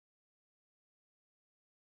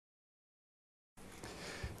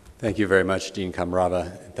Thank you very much, Dean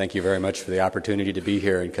Kamrava. Thank you very much for the opportunity to be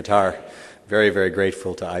here in Qatar. Very, very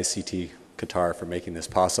grateful to ictQATAR for making this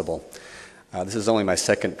possible. This is only my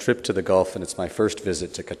second trip to the Gulf, and it's my first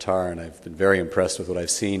visit to Qatar, and I've been very impressed with what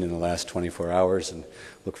I've seen in the last 24 hours and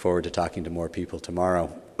look forward to talking to more people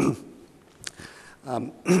tomorrow.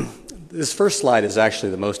 This first slide is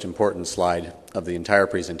actually the most important slide of the entire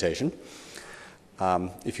presentation.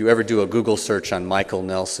 If you ever do a Google search on Michael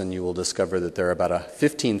Nelson, you will discover that there are about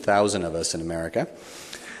 15,000 of us in America.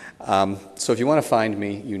 So if you want to find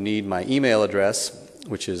me, you need my email address,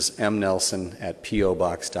 which is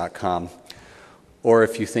mnelson@pobox.com. Or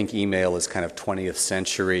if you think email is kind of 20th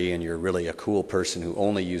century and you're really a cool person who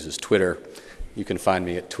only uses Twitter, you can find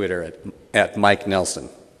me at Twitter at Mike Nelson.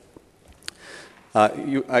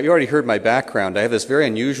 You already heard my background. I have this very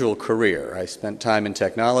unusual career. I spent time in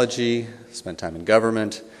technology, spent time in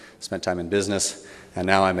government, spent time in business, and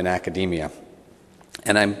now I'm in academia.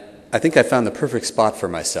 And I think I found the perfect spot for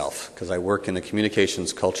myself because I work in the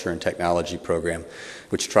Communications, Culture, and Technology program,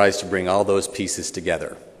 which tries to bring all those pieces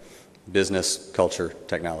together: business, culture,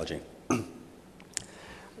 technology.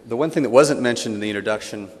 The one thing that wasn't mentioned in the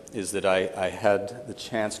introduction is that I had the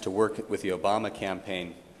chance to work with the Obama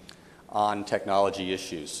campaign on technology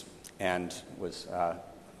issues and was a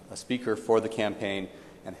speaker for the campaign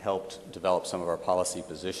and helped develop some of our policy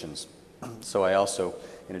positions. So I also,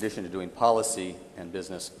 in addition to doing policy and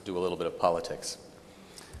business, do a little bit of politics.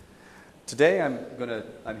 Today I'm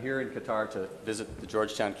here in Qatar to visit the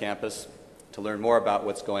Georgetown campus, to learn more about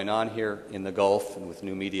what's going on here in the Gulf and with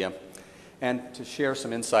new media, and to share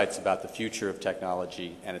some insights about the future of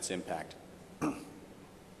technology and its impact.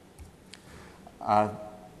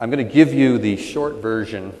 I'm going to give you the short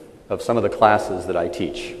version of some of the classes that I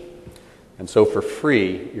teach. And so for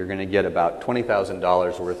free, you're going to get about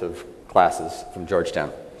 $20,000 worth of classes from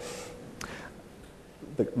Georgetown.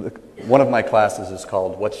 One of my classes is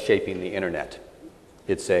called What's Shaping the Internet.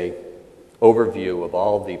 It's an overview of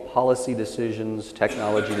all the policy decisions,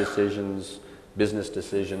 technology decisions, business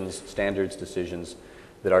decisions, standards decisions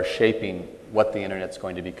that are shaping what the Internet's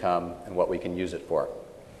going to become and what we can use it for.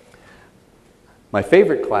 My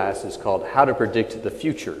favorite class is called How to Predict the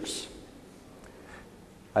Futures.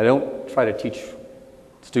 I don't try to teach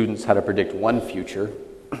students how to predict one future.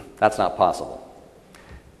 That's not possible.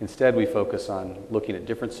 Instead, we focus on looking at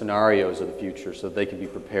different scenarios of the future so that they can be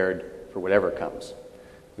prepared for whatever comes.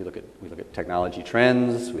 We look at technology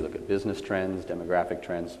trends, we look at business trends, demographic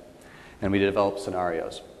trends, and we develop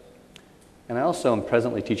scenarios. And I also am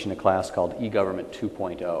presently teaching a class called E-Government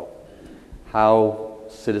 2.0, how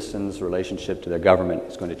citizens' relationship to their government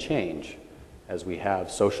is going to change as we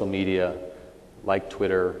have social media like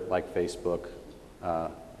Twitter, like Facebook,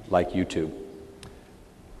 like YouTube.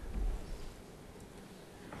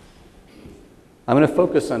 I'm going to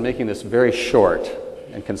focus on making this very short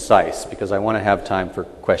and concise because I want to have time for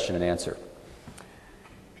question and answer.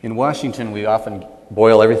 In Washington, we often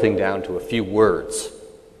boil everything down to a few words.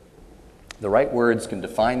 The right words can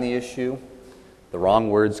define the issue. The wrong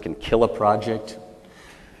words can kill a project.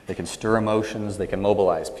 They can stir emotions. They can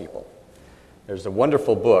mobilize people. There's a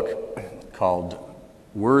wonderful book called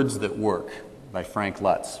Words That Work by Frank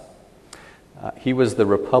Lutz. He was the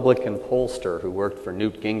Republican pollster who worked for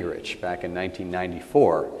Newt Gingrich back in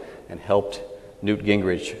 1994 and helped Newt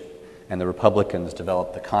Gingrich and the Republicans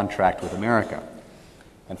develop the contract with America.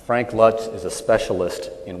 And Frank Lutz is a specialist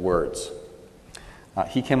in words.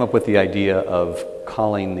 He came up with the idea of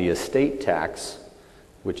calling the estate tax,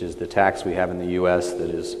 which is the tax we have in the U.S. that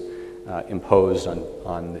is imposed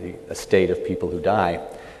on the estate of people who die.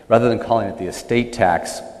 Rather than calling it the estate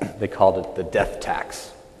tax, they called it the death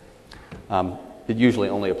tax. It usually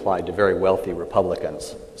only applied to very wealthy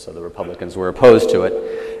Republicans, so the Republicans were opposed to it.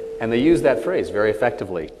 And they used that phrase very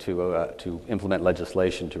effectively to implement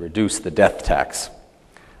legislation to reduce the death tax.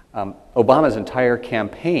 Obama's entire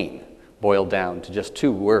campaign boiled down to just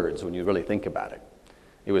two words when you really think about it.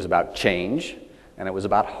 It was about change, and it was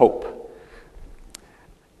about hope.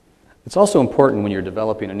 It's also important when you're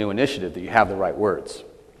developing a new initiative that you have the right words.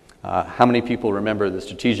 How many people remember the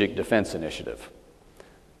Strategic Defense Initiative?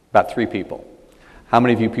 About 3 people. How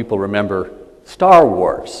many of you people remember Star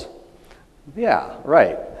Wars? Yeah,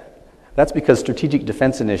 right. That's because Strategic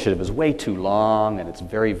Defense Initiative is way too long and it's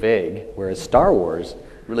very vague, whereas Star Wars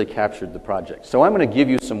really captured the project. So I'm going to give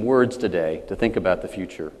you some words today to think about the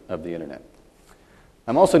future of the Internet.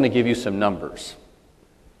 I'm also going to give you some numbers.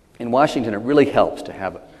 In Washington, it really helps to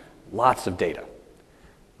have lots of data.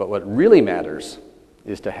 But what really matters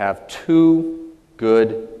is to have 2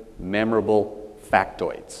 good, memorable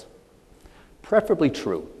factoids, preferably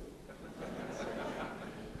true.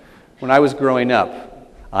 When I was growing up,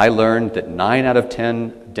 I learned that 9 out of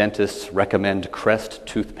 10 dentists recommend Crest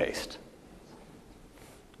toothpaste.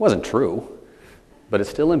 It wasn't true, but it's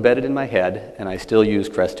still embedded in my head, and I still use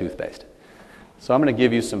Crest toothpaste. So I'm going to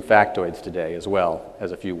give you some factoids today as well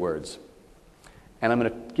as a few words. And I'm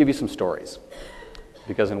going to give you some stories.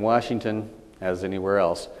 Because in Washington, as anywhere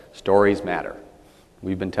else, stories matter.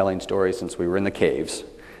 We've been telling stories since we were in the caves,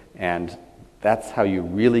 and that's how you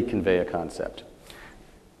really convey a concept.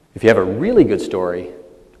 If you have a really good story,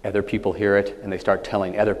 other people hear it, and they start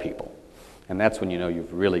telling other people. And that's when you know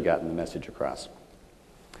you've really gotten the message across.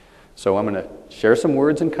 So I'm going to share some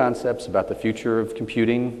words and concepts about the future of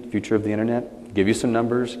computing, future of the internet, give you some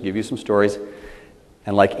numbers, give you some stories,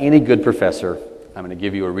 and like any good professor, I'm going to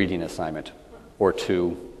give you a reading assignment, or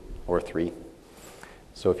 2, or 3.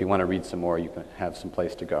 So if you want to read some more, you can have some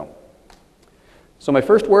place to go. So my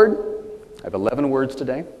first word, I have 11 words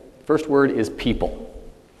today. First word is people.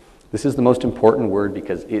 This is the most important word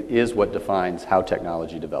because it is what defines how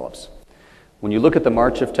technology develops. When you look at the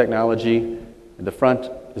march of technology, at the front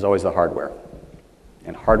is always the hardware.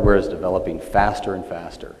 And hardware is developing faster and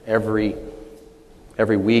faster. Every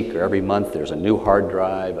week or every month there's a new hard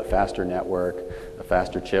drive, a faster network, a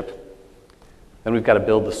faster chip. Then we've got to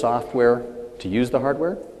build the software to use the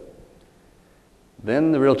hardware.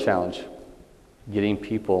 Then the real challenge, getting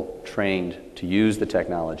people trained to use the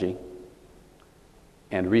technology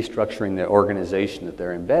and restructuring the organization that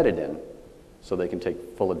they're embedded in so they can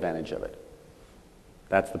take full advantage of it.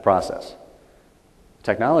 That's the process.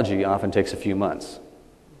 Technology often takes a few months.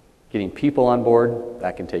 Getting people on board,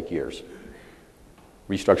 that can take years.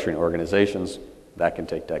 Restructuring organizations, that can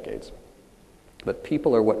take decades. But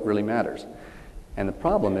people are what really matters. And the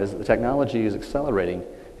problem is that the technology is accelerating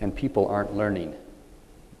and people aren't learning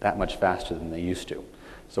that much faster than they used to.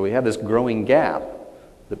 So we have this growing gap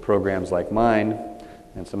that programs like mine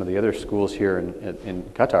and some of the other schools here in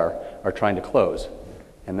Qatar are trying to close.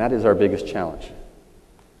 And that is our biggest challenge.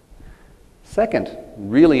 Second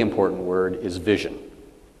really important word is vision.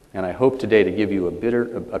 And I hope today to give you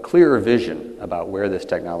a clearer vision about where this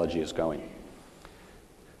technology is going.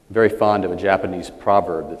 I'm very fond of a Japanese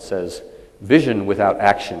proverb that says, vision without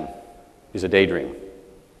action is a daydream,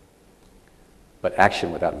 but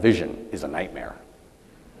action without vision is a nightmare.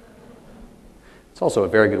 It's also a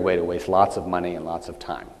very good way to waste lots of money and lots of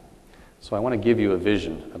time. So I want to give you a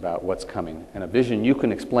vision about what's coming, and a vision you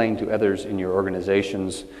can explain to others in your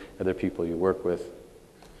organizations, other people you work with.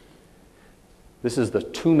 This is the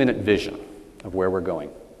 2-minute vision of where we're going.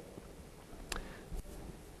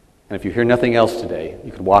 And if you hear nothing else today,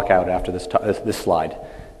 you can walk out after this slide.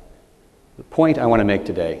 The point I want to make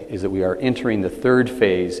today is that we are entering the 3rd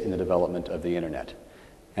phase in the development of the internet.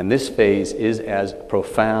 And this phase is as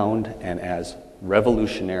profound and as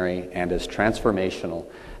revolutionary and as transformational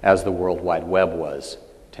as the World Wide Web was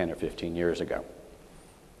 10 or 15 years ago.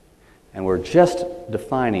 And we're just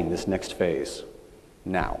defining this next phase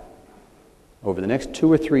now. Over the next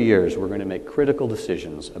 2 or 3 years, we're going to make critical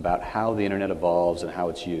decisions about how the internet evolves and how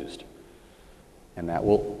it's used. And that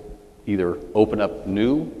will either open up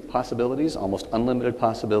new possibilities, almost unlimited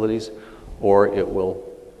possibilities, or it will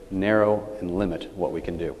narrow and limit what we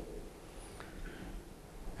can do.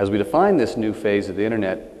 As we define this new phase of the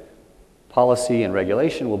internet, policy and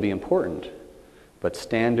regulation will be important, but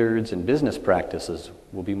standards and business practices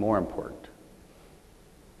will be more important.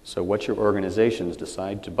 So what your organizations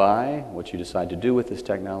decide to buy, what you decide to do with this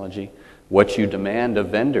technology, what you demand of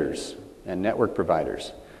vendors and network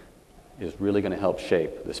providers is really going to help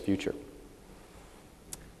shape this future.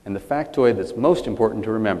 And the factoid that's most important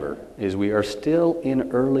to remember is we are still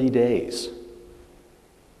in early days.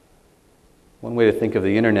 One way to think of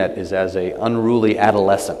the internet is as an unruly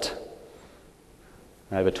adolescent.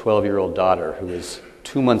 I have a 12-year-old daughter who is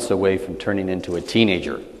 2 months away from turning into a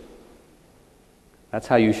teenager. That's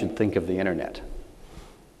how you should think of the internet.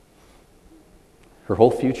 Her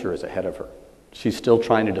whole future is ahead of her. She's still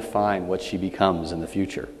trying to define what she becomes in the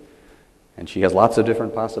future. And she has lots of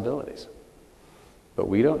different possibilities. But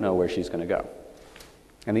we don't know where she's going to go.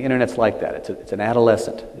 And the internet's like that. It's an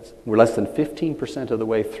adolescent. We're less than 15% of the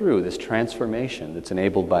way through this transformation that's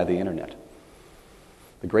enabled by the internet.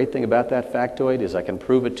 The great thing about that factoid is I can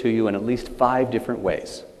prove it to you in at least 5 different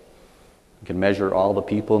ways. You can measure all the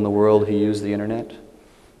people in the world who use the internet.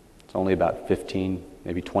 It's only about 15,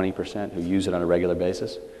 maybe 20% who use it on a regular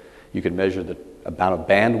basis. You can measure the amount of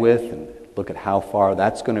bandwidth and look at how far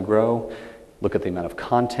that's going to grow. Look at the amount of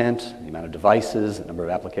content, the amount of devices, the number of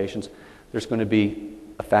applications. There's going to be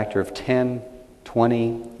a factor of 10,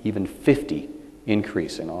 20, even 50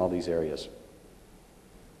 increase in all these areas.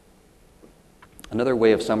 Another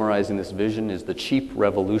way of summarizing this vision is the cheap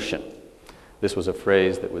revolution. This was a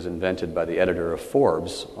phrase that was invented by the editor of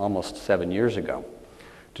Forbes almost 7 years ago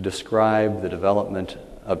to describe the development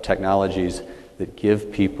of technologies that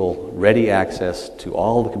give people ready access to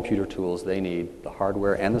all the computer tools they need, the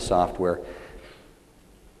hardware and the software,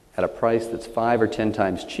 at a price that's 5 or 10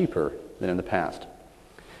 times cheaper than in the past.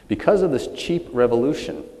 Because of this cheap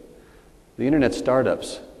revolution, the internet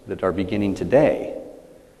startups that are beginning today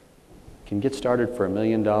can get started for $1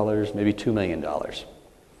 million, maybe $2 million.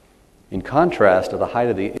 In contrast to the height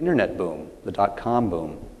of the internet boom, the dot-com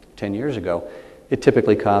boom 10 years ago, it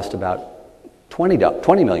typically cost about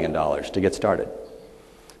 $20 million to get started.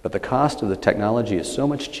 But the cost of the technology is so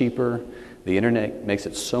much cheaper, the internet makes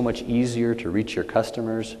it so much easier to reach your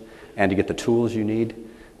customers and to get the tools you need.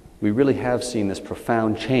 We really have seen this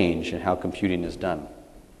profound change in how computing is done.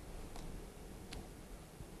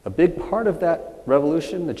 A big part of that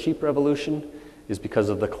revolution, the cheap revolution, is because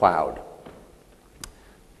of the cloud.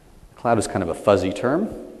 The cloud is kind of a fuzzy term,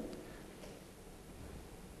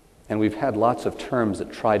 and we've had lots of terms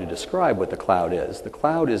that try to describe what the cloud is. The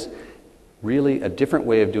cloud is really a different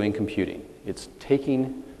way of doing computing. It's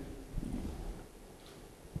taking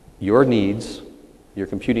your needs, your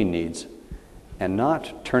computing needs, and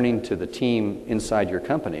not turning to the team inside your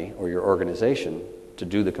company or your organization to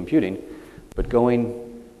do the computing, but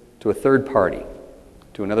going to a third party,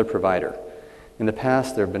 to another provider. In the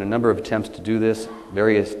past, there have been a number of attempts to do this,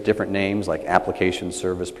 various different names like application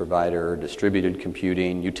service provider, distributed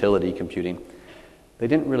computing, utility computing. They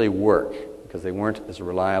didn't really work because they weren't as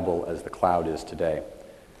reliable as the cloud is today.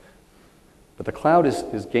 But the cloud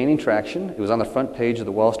is gaining traction. It was on the front page of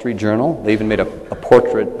the Wall Street Journal. They even made a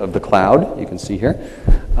portrait of the cloud, you can see here.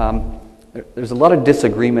 There's a lot of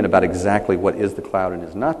disagreement about exactly what is the cloud and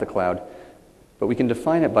is not the cloud, but we can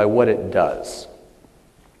define it by what it does.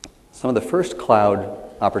 Some of the first cloud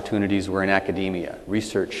opportunities were in academia.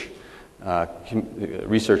 Researchers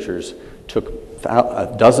took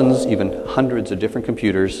dozens, even hundreds of different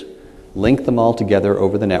computers, linked them all together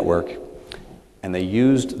over the network, and they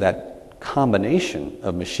used that combination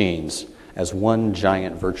of machines as one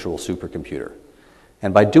giant virtual supercomputer.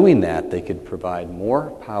 And by doing that, they could provide more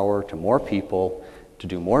power to more people to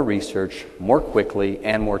do more research more quickly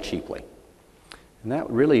and more cheaply. And that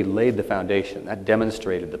really laid the foundation. That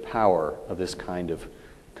demonstrated the power of this kind of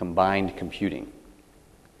combined computing.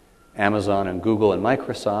 Amazon and Google and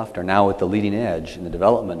Microsoft are now at the leading edge in the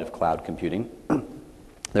development of cloud computing.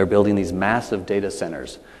 They're building these massive data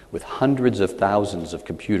centers with hundreds of thousands of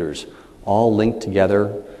computers all linked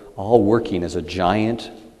together, all working as a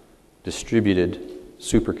giant distributed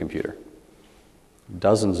supercomputer.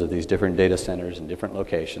 Dozens of these different data centers in different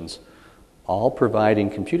locations, all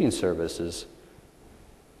providing computing services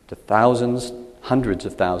to thousands, hundreds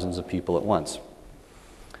of thousands of people at once.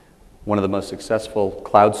 One of the most successful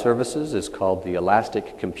cloud services is called the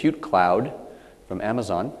Elastic Compute Cloud from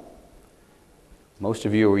Amazon. Most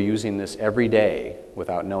of you are using this every day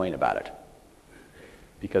without knowing about it,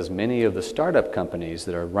 because many of the startup companies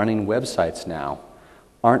that are running websites now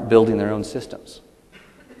aren't building their own systems.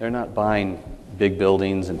 They're not buying big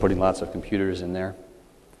buildings and putting lots of computers in there.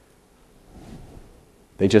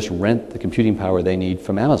 They just rent the computing power they need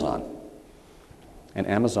from Amazon. And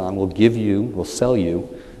Amazon will sell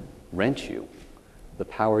you, rent you, the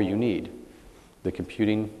power you need. The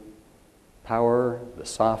computing power, the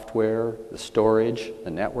software, the storage,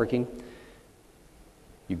 the networking.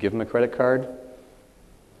 You give them a credit card,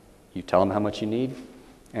 you tell them how much you need,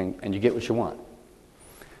 and you get what you want.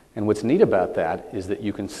 And what's neat about that is that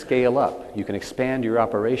you can scale up. You can expand your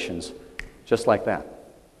operations just like that.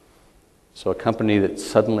 So a company that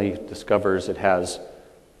suddenly discovers it has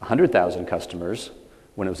 100,000 customers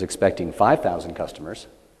when it was expecting 5,000 customers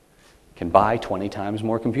can buy 20 times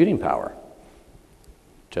more computing power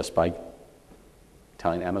just by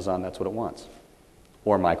telling Amazon that's what it wants,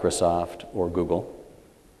 or Microsoft, or Google.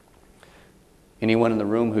 Anyone in the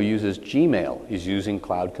room who uses Gmail is using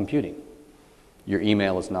cloud computing. Your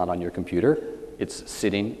email is not on your computer. It's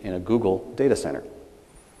sitting in a Google data center.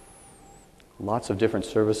 Lots of different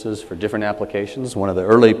services for different applications. One of the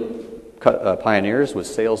early pioneers was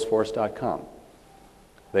Salesforce.com.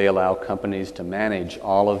 They allow companies to manage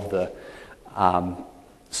all of the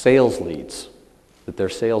sales leads that their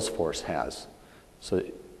sales force has.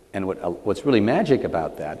 And what's really magic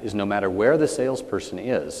about that is no matter where the salesperson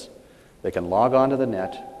is, they can log on to the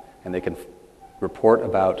net and they can report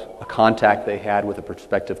about a contact they had with a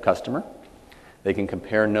prospective customer. They can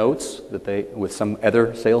compare notes with some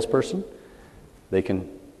other salesperson. They can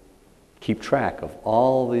keep track of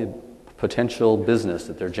all the potential business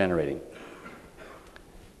that they're generating.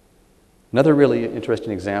 Another really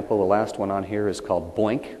interesting example, the last one on here, is called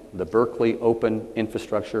BOINC, the Berkeley Open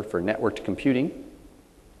Infrastructure for Networked Computing.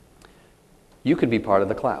 You could be part of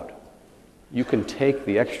the cloud. You can take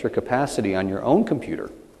the extra capacity on your own computer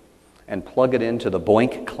and plug it into the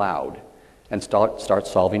BOINC cloud and start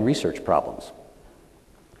solving research problems.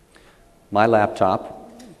 My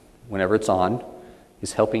laptop, whenever it's on,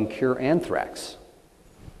 is helping cure anthrax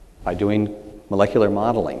by doing molecular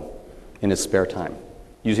modeling in its spare time,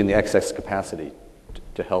 using the excess capacity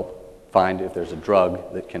to help find if there's a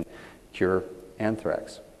drug that can cure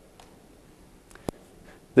anthrax.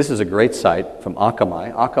 This is a great site from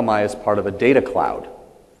Akamai. Akamai is part of a data cloud.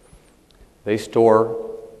 They store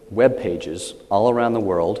web pages all around the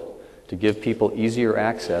world to give people easier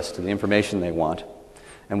access to the information they want.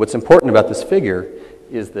 And what's important about this figure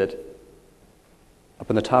is that up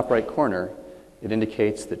in the top right corner, it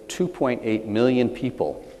indicates that 2.8 million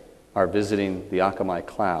people are visiting the Akamai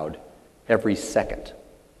cloud every second.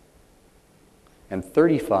 And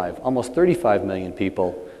almost 35 million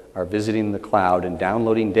people are visiting the cloud and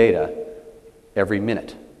downloading data every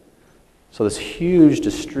minute. So this huge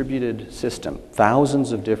distributed system,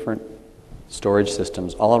 thousands of different storage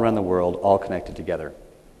systems all around the world, all connected together.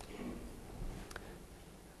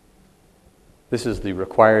 This is the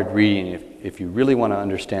required reading if you really want to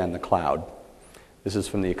understand the cloud. This is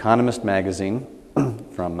from The Economist magazine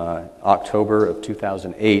from October of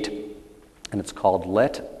 2008, and it's called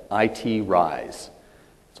Let IT Rise.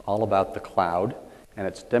 It's all about the cloud, and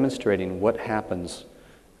it's demonstrating what happens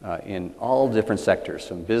in all different sectors,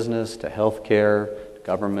 from business to healthcare, to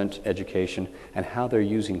government, education, and how they're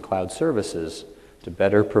using cloud services to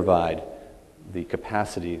better provide the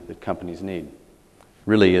capacity that companies need.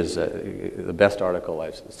 Really is the best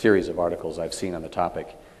series of articles I've seen on the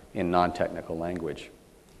topic in non-technical language.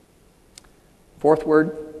 Fourth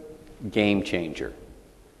word, game changer.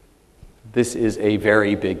 This is a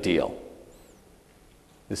very big deal.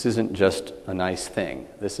 This isn't just a nice thing.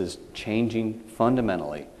 This is changing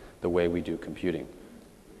fundamentally the way we do computing.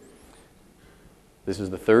 This is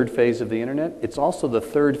the third phase of the internet. It's also the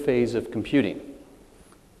third phase of computing.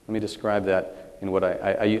 Let me describe that in what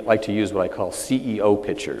I like to use what I call CEO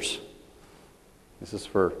pictures. This is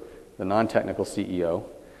for the non-technical CEO.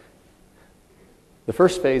 The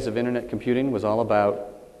first phase of internet computing was all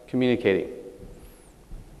about communicating,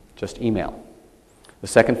 just email. The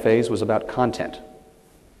second phase was about content,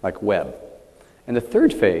 like web. And the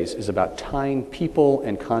third phase is about tying people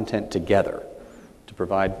and content together to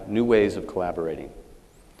provide new ways of collaborating.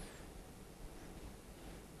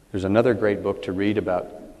 There's another great book to read about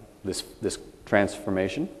this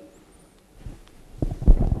transformation.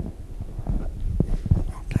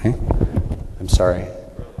 Okay. I'm sorry.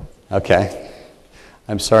 Okay.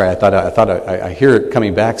 I'm sorry. I hear it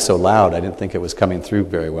coming back so loud. I didn't think it was coming through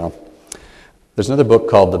very well. There's another book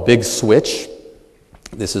called The Big Switch.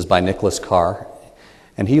 This is by Nicholas Carr,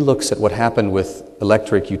 and he looks at what happened with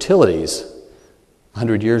electric utilities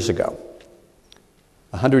 100 years ago.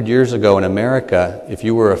 100 years ago in America, if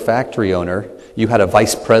you were a factory owner, you had a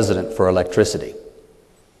vice president for electricity.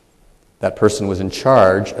 That person was in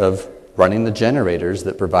charge of running the generators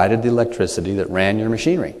that provided the electricity that ran your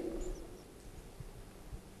machinery.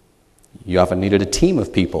 You often needed a team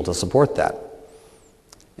of people to support that.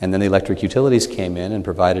 And then the electric utilities came in and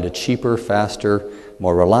provided a cheaper, faster,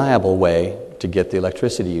 more reliable way to get the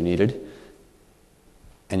electricity you needed,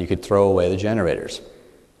 and you could throw away the generators.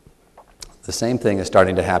 The same thing is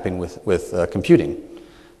starting to happen with computing,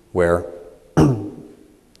 where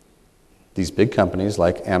these big companies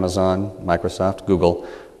like Amazon, Microsoft, Google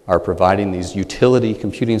are providing these utility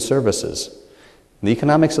computing services. And the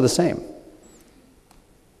economics are the same.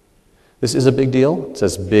 This is a big deal. It's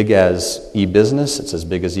as big as e-business. It's as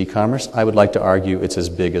big as e-commerce. I would like to argue it's as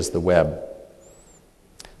big as the web.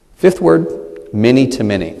 Fifth word,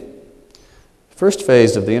 many-to-many. The first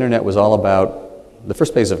phase of the internet was all about, the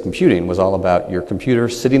first phase of computing was all about your computer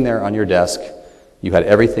sitting there on your desk. You had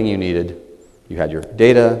everything you needed. You had your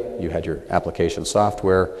data, you had your application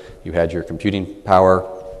software, you had your computing power.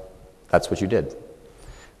 That's what you did.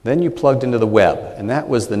 Then you plugged into the web, and that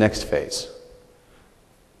was the next phase.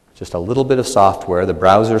 Just a little bit of software, the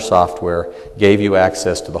browser software, gave you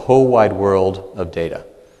access to the whole wide world of data.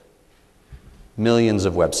 Millions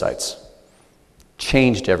of websites.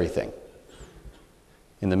 Changed everything.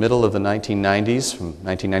 In the middle of the 1990s, from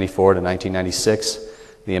 1994 to 1996,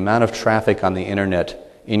 the amount of traffic on the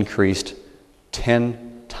internet increased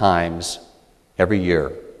 10 times every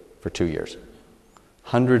year for 2 years.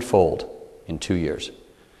 100-fold in 2 years.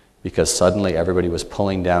 Because suddenly everybody was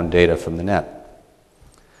pulling down data from the net.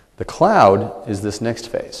 The cloud is this next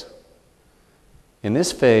phase. In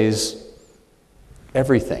this phase,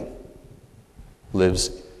 Everything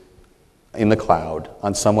lives in the cloud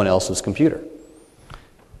on someone else's computer.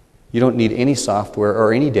 You don't need any software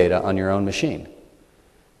or any data on your own machine,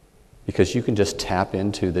 because you can just tap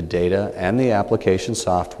into the data and the application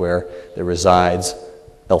software that resides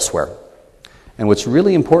elsewhere. And what's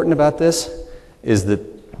really important about this is that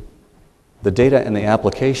the data and the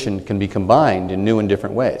application can be combined in new and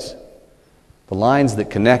different ways. The lines that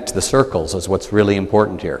connect the circles is what's really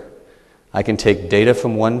important here. I can take data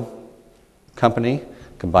from one company,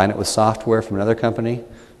 combine it with software from another company,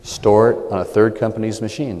 store it on a third company's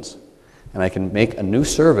machines. And I can make a new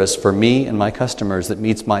service for me and my customers that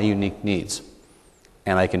meets my unique needs.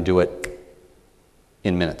 And I can do it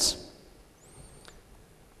in minutes.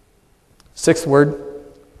 Sixth word,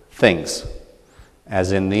 things,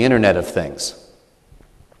 as in the Internet of Things.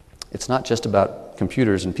 It's not just about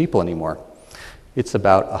computers and people anymore. It's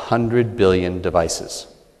about 100 billion devices.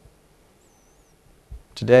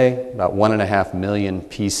 Today, about 1.5 million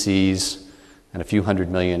PCs and a few hundred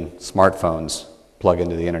million smartphones plug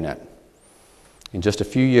into the Internet. In just a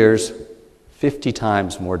few years, 50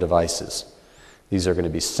 times more devices. These are going to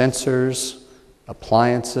be sensors,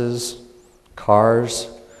 appliances, cars,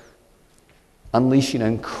 unleashing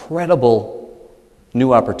incredible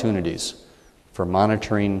new opportunities for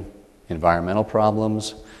monitoring environmental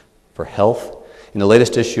problems, for health. In the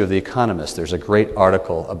latest issue of The Economist, there's a great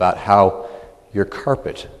article about how your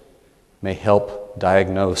carpet may help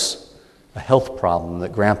diagnose a health problem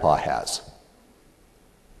that Grandpa has.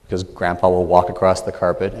 Because Grandpa will walk across the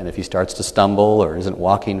carpet, and if he starts to stumble or isn't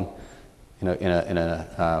walking in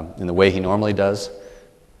the way he normally does,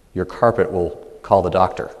 your carpet will call the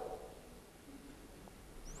doctor.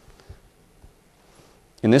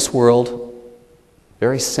 In this world,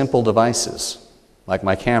 very simple devices, like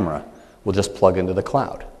my camera, will just plug into the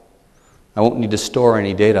cloud. I won't need to store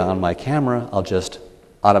any data on my camera, I'll just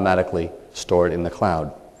automatically store it in the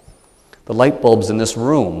cloud. The light bulbs in this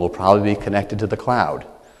room will probably be connected to the cloud,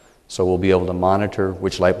 so we'll be able to monitor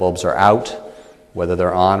which light bulbs are out, whether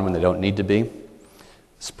they're on when they don't need to be.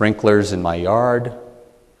 Sprinklers in my yard,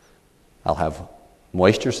 I'll have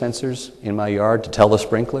moisture sensors in my yard to tell the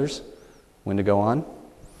sprinklers when to go on.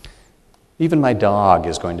 Even my dog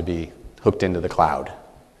is going to be hooked into the cloud.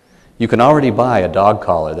 You can already buy a dog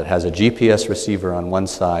collar that has a GPS receiver on one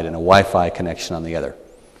side and a Wi-Fi connection on the other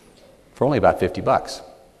for only about $50.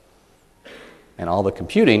 And all the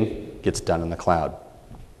computing gets done in the cloud.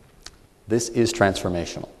 This is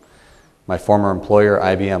transformational. My former employer,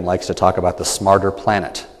 IBM, likes to talk about the smarter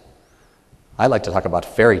planet. I like to talk about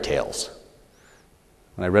fairy tales.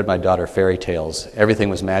 When I read my daughter fairy tales, everything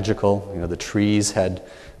was magical. You know, the trees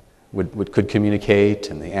could communicate,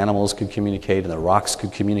 and the animals could communicate, and the rocks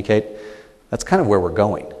could communicate. That's kind of where we're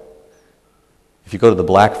going. If you go to the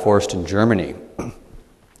Black Forest in Germany,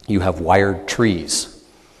 you have wired trees,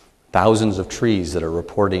 thousands of trees that are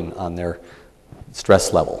reporting on their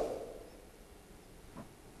stress level.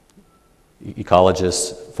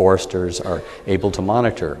 Ecologists, foresters are able to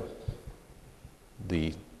monitor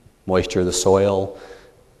the moisture of the soil,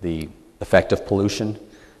 the effect of pollution,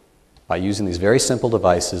 by using these very simple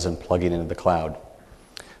devices and plugging into the cloud.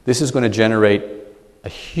 This is going to generate a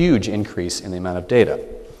huge increase in the amount of data.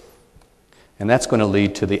 And that's going to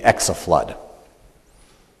lead to the Exaflood.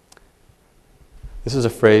 This is a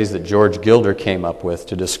phrase that George Gilder came up with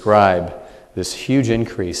to describe this huge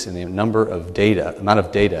increase in the amount of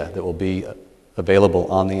data that will be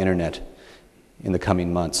available on the Internet in the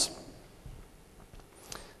coming months.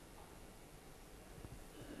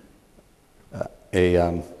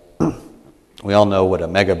 We all know what a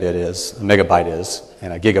megabyte is,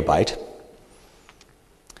 and a gigabyte.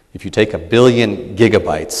 If you take 1 billion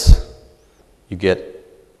gigabytes, you get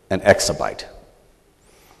an exabyte.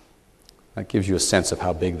 That gives you a sense of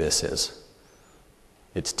how big this is.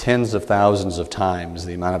 It's tens of thousands of times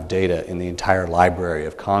the amount of data in the entire Library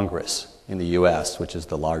of Congress in the US, which is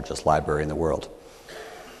the largest library in the world.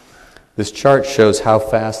 This chart shows how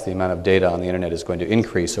fast the amount of data on the Internet is going to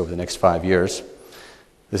increase over the next 5 years.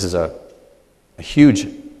 This is a huge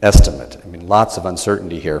estimate. I mean, lots of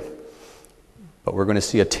uncertainty here. But we're going to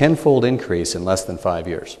see a tenfold increase in less than 5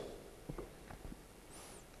 years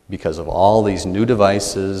because of all these new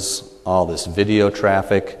devices, all this video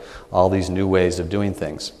traffic, all these new ways of doing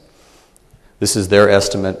things. This is their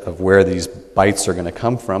estimate of where these bytes are going to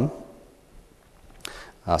come from.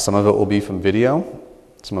 Some of it will be from video,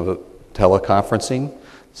 some of it teleconferencing,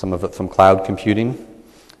 some of it from cloud computing.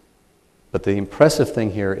 But the impressive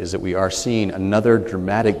thing here is that we are seeing another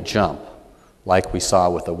dramatic jump like we saw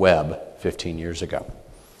with the web 15 years ago.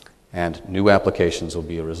 And new applications will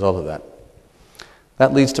be a result of that.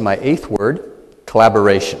 That leads to my 8th word,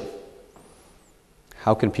 Collaboration.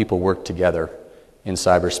 How can people work together in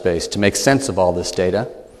cyberspace to make sense of all this data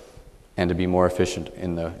and to be more efficient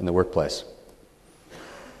in the workplace?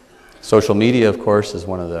 Social media, of course, is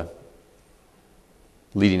one of the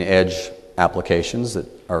leading edge applications that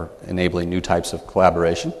are enabling new types of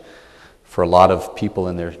collaboration. For a lot of people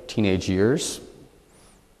in their teenage years,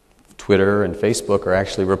 Twitter and Facebook are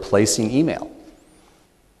actually replacing email.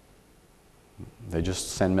 They just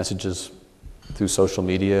send messages through social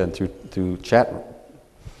media and through chat.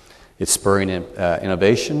 It's spurring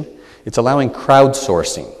innovation. It's allowing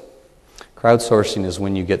crowdsourcing. Crowdsourcing is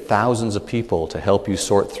when you get thousands of people to help you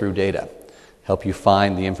sort through data, help you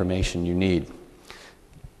find the information you need.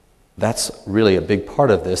 That's really a big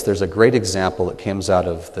part of this. There's a great example that comes out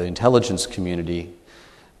of the intelligence community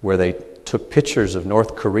where they took pictures of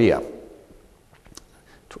North Korea.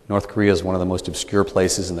 North Korea is one of the most obscure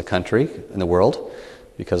places in the world,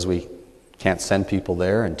 because we can't send people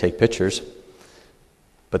there and take pictures.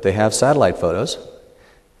 But they have satellite photos,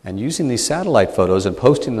 and using these satellite photos and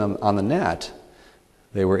posting them on the net,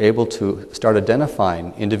 they were able to start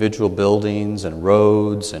identifying individual buildings and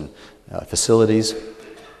roads and facilities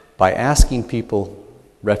by asking people,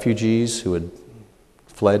 refugees who had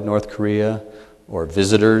fled North Korea or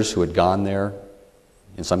visitors who had gone there,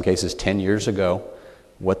 in some cases 10 years ago,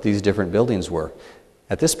 what these different buildings were.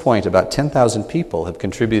 At this point, about 10,000 people have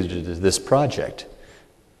contributed to this project,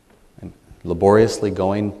 and laboriously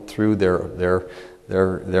going through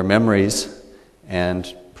their memories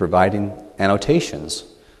and providing annotations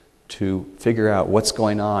to figure out what's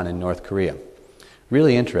going on in North Korea.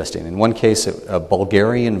 Really interesting. In one case, a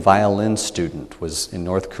Bulgarian violin student was in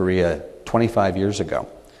North Korea 25 years ago,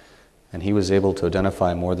 and he was able to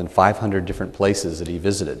identify more than 500 different places that he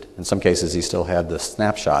visited. In some cases, he still had the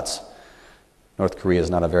snapshots. North Korea is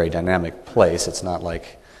not a very dynamic place. It's not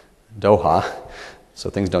like Doha, so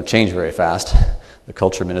things don't change very fast. The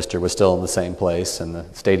culture minister was still in the same place, and the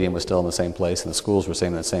stadium was still in the same place, and the schools were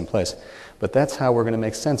staying in the same place. But that's how we're going to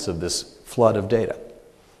make sense of this flood of data.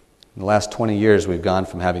 In the last 20 years, we've gone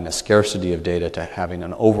from having a scarcity of data to having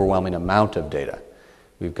an overwhelming amount of data.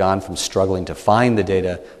 We've gone from struggling to find the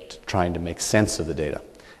data to trying to make sense of the data.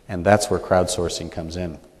 And that's where crowdsourcing comes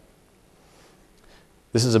in.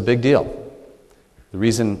 This is a big deal. The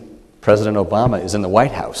reason President Obama is in the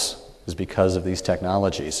White House is because of these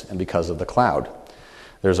technologies and because of the cloud.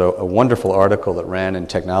 There's a wonderful article that ran in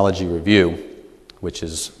Technology Review, which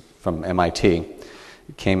is from MIT.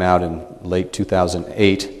 It came out in late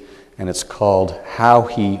 2008, and it's called How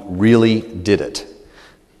He Really Did It,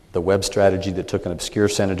 the web strategy that took an obscure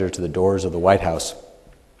senator to the doors of the White House.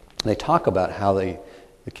 They talk about how the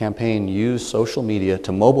campaign used social media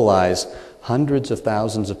to mobilize hundreds of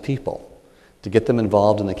thousands of people, to get them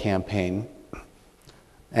involved in the campaign,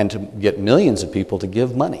 and to get millions of people to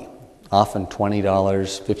give money, often $20,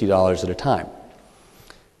 $50 at a time.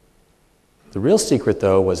 The real secret,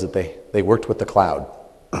 though, was that they worked with the cloud.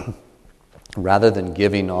 Rather than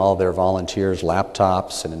giving all their volunteers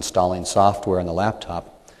laptops and installing software on the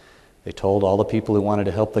laptop, they told all the people who wanted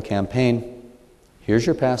to help the campaign, here's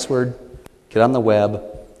your password, get on the web,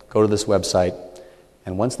 go to this website,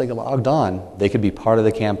 and once they logged on, they could be part of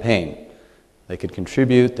the campaign. They could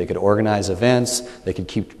contribute, they could organize events, they could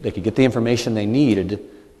get the information they needed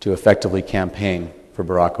to effectively campaign for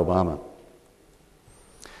Barack Obama.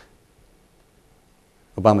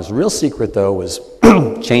 Obama's real secret, though, was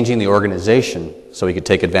changing the organization so he could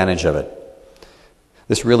take advantage of it.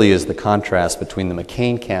 This really is the contrast between the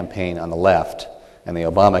McCain campaign on the left and the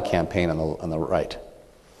Obama campaign on the right.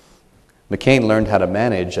 McCain learned how to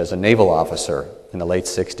manage as a naval officer in the late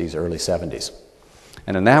 60s, early 70s.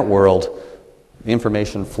 And in that world, the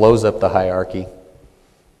information flows up the hierarchy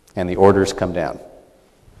and the orders come down.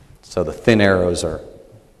 So the thin arrows are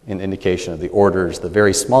an indication of the orders, the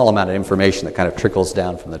very small amount of information that kind of trickles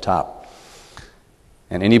down from the top.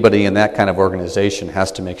 And anybody in that kind of organization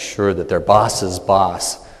has to make sure that their boss's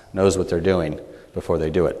boss knows what they're doing before they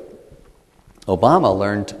do it. Obama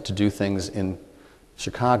learned to do things in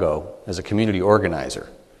Chicago as a community organizer,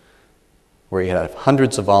 where he had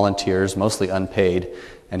hundreds of volunteers, mostly unpaid,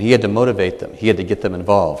 and he had to motivate them. He had to get them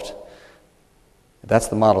involved. That's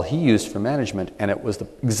the model he used for management, and it was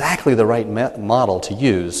exactly the right model to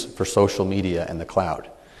use for social media and the cloud.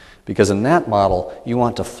 Because in that model, you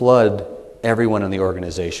want to flood everyone in the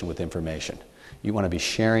organization with information. You want to be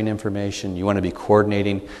sharing information. You want to be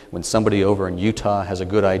coordinating. When somebody over in Utah has a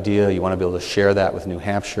good idea, you want to be able to share that with New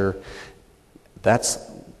Hampshire. That's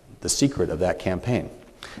the secret of that campaign.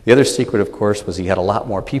 The other secret, of course, was he had a lot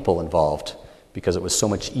more people involved because it was so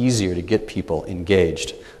much easier to get people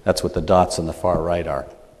engaged. That's what the dots on the far right are.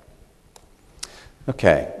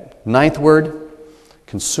 Okay, ninth word,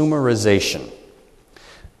 consumerization.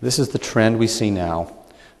 This is the trend we see now,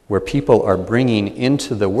 where people are bringing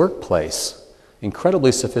into the workplace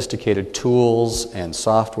incredibly sophisticated tools and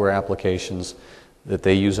software applications that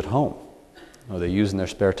they use at home or they use in their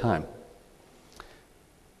spare time.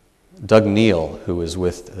 Doug Neal, who is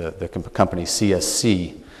with the company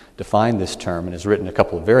CSC, defined this term and has written a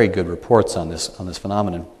couple of very good reports on this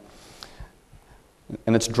phenomenon.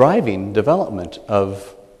 And it's driving development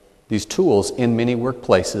of these tools in many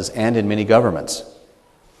workplaces and in many governments.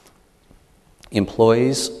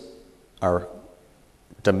 Employees are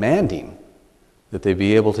demanding that they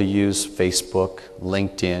be able to use Facebook,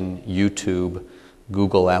 LinkedIn, YouTube,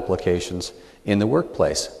 Google applications in the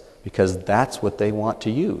workplace because that's what they want to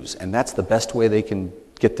use and that's the best way they can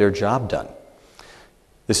get their job done.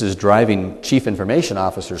 This is driving chief information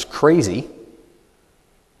officers crazy,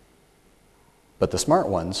 but the smart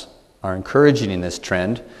ones are encouraging this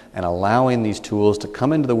trend and allowing these tools to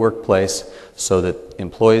come into the workplace so that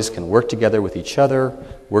employees can work together with each other,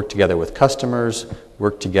 work together with customers,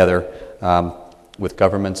 work together with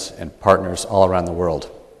governments and partners all around the world.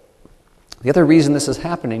 The other reason this is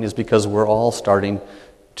happening is because we're all starting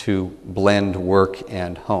to blend work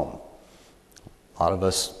and home. A lot of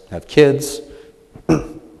us have kids.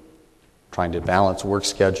 Trying to balance work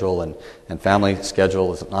schedule and family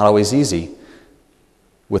schedule is not always easy.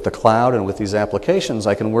 With the cloud and with these applications,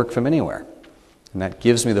 I can work from anywhere. And that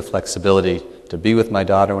gives me the flexibility to be with my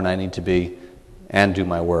daughter when I need to be and do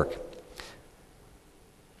my work.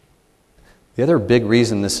 The other big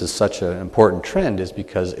reason this is such an important trend is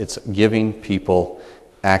because it's giving people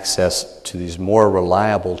access to these more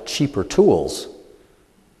reliable, cheaper tools,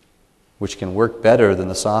 which can work better than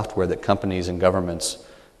the software that companies and governments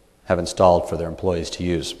have installed for their employees to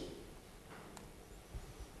use.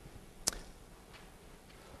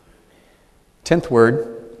 Tenth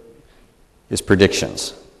word is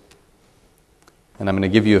predictions. And I'm going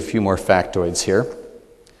to give you a few more factoids here.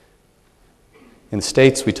 In the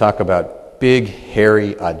States, we talk about big,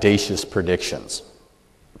 hairy, audacious predictions.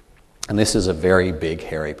 And this is a very big,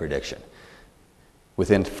 hairy prediction.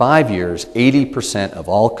 Within 5 years, 80% of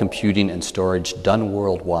all computing and storage done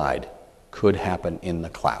worldwide could happen in the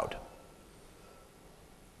cloud.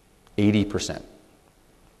 80%.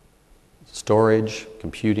 Storage,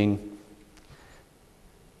 computing.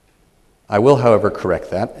 I will, however, correct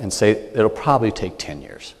that and say it'll probably take 10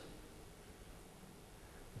 years.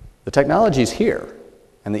 The technology is here,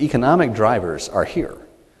 and the economic drivers are here.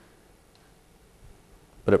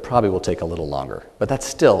 But it probably will take a little longer. But that's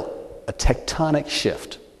still a tectonic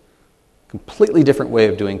shift. Completely different way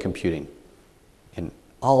of doing computing in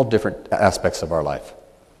all different aspects of our life.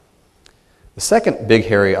 The second big,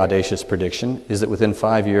 hairy, audacious prediction is that within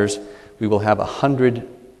 5 years, we will have 100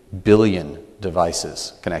 billion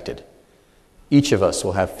devices connected. Each of us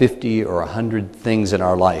will have 50 or 100 things in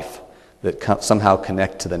our life that somehow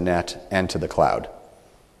connect to the net and to the cloud.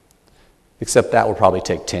 Except that will probably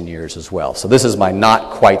take 10 years as well. So this is my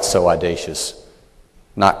not quite so audacious,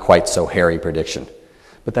 not quite so hairy prediction.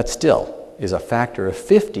 But that still is a factor of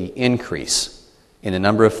 50 increase in the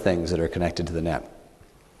number of things that are connected to the net.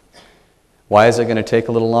 Why is it going to take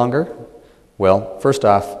a little longer? Well, first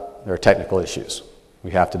off, there are technical issues.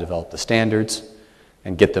 We have to develop the standards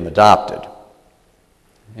and get them adopted.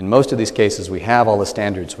 In most of these cases, we have all the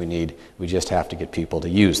standards we need. We just have to get people to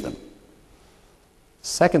use them.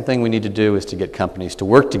 Second thing we need to do is to get companies to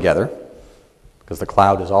work together, because the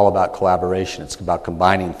cloud is all about collaboration. It's about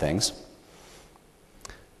combining things.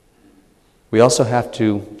 We also have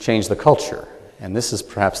to change the culture, and this is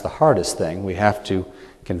perhaps the hardest thing. We have to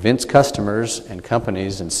convince customers and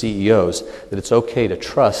companies and CEOs that it's okay to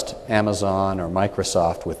trust Amazon or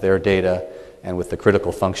Microsoft with their data and with the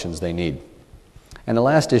critical functions they need. And the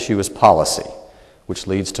last issue is policy, which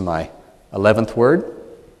leads to my 11th word.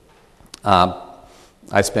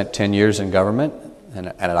 I spent 10 years in government, and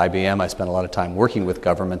at IBM I spent a lot of time working with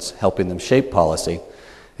governments, helping them shape policy.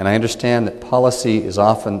 And I understand that policy is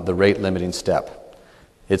often the rate-limiting step.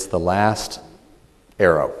 It's the last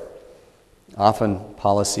arrow. Often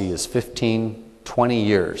policy is 15, 20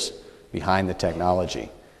 years behind the technology.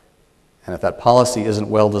 And if that policy isn't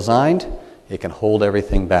well designed, it can hold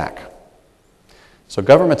everything back. So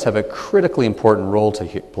governments have a critically important role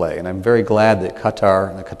to play, and I'm very glad that Qatar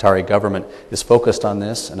and the Qatari government is focused on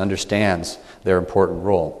this and understands their important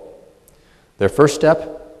role. Their first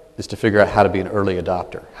step is to figure out how to be an early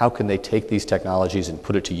adopter. How can they take these technologies and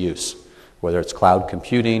put it to use, whether it's cloud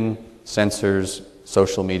computing, sensors,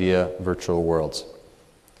 social media, virtual worlds.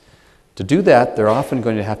 To do that, they're often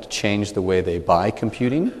going to have to change the way they buy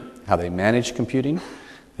computing, how they manage computing.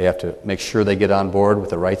 They have to make sure they get on board with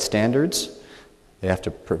the right standards. They have to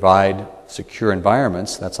provide secure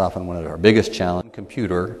environments. That's often one of our biggest challenges.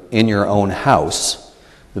 Computer in your own house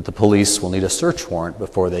that the police will need a search warrant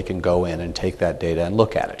before they can go in and take that data and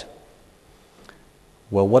look at it.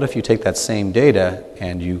 Well, what if you take that same data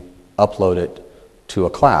and you upload it to a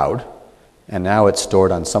cloud, and now it's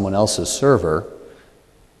stored on someone else's server?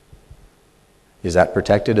 Is that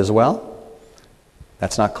protected as well?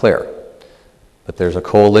 That's not clear. But there's a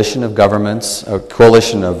coalition of governments, a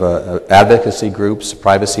coalition of advocacy groups,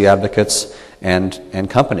 privacy advocates, and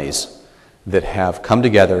companies that have come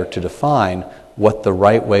together to define what the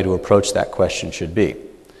right way to approach that question should be.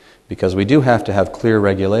 Because we do have to have clear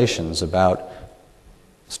regulations about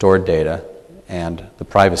stored data and the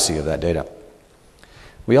privacy of that data.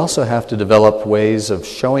 We also have to develop ways of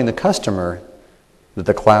showing the customer that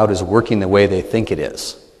the cloud is working the way they think it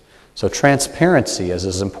is. So transparency is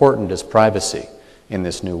as important as privacy in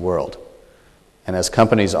this new world. And as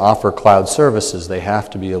companies offer cloud services, they have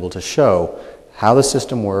to be able to show how the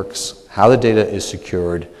system works, how the data is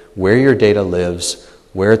secured, where your data lives,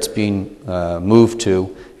 where it's being moved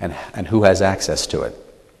to, and who has access to it.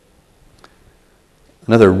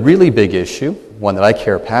 Another really big issue, one that I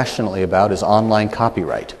care passionately about, is online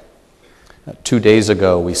copyright. 2 days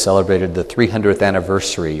ago, we celebrated the 300th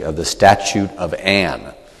anniversary of the Statute of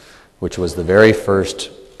Anne, which was the very first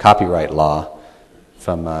copyright law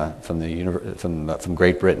from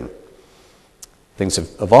Great Britain. Things have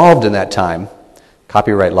evolved in that time.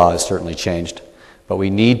 Copyright law has certainly changed, but we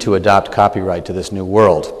need to adopt copyright to this new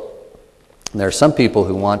world. And there are some people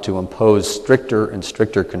who want to impose stricter and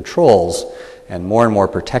stricter controls and more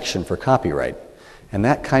protection for copyright. And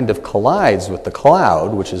that kind of collides with the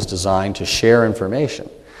cloud, which is designed to share information.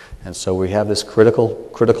 And so we have this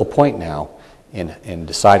critical point now in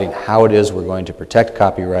deciding how it is we're going to protect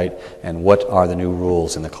copyright and what are the new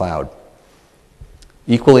rules in the cloud.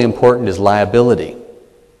 Equally important is liability.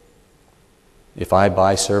 If I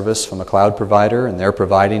buy service from a cloud provider and they're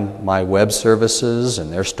providing my web services and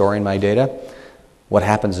they're storing my data, what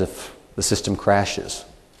happens if the system crashes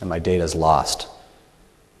and my data is lost?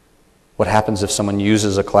 What happens if someone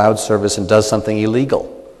uses a cloud service and does something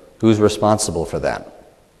illegal? Who's responsible for that?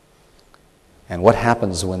 And what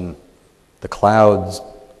happens when the cloud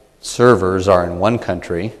servers are in one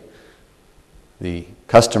country, the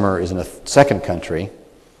customer is in a second country,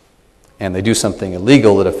 and they do something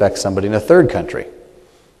illegal that affects somebody in a third country?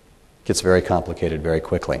 It gets very complicated very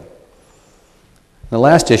quickly. And the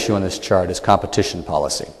last issue on this chart is competition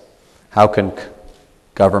policy. How can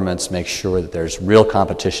governments make sure that there's real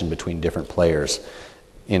competition between different players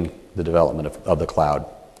in the development of the cloud?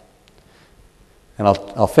 And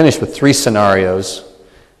I'll finish with 3 scenarios.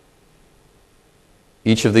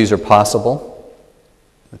 Each of these are possible.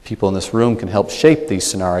 The people in this room can help shape these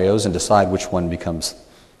scenarios and decide which one becomes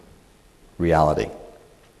reality.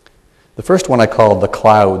 The first one I call the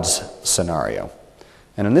clouds scenario.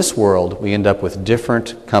 And in this world, we end up with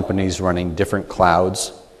different companies running different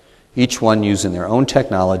clouds, each one using their own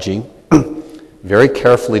technology, very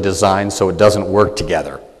carefully designed so it doesn't work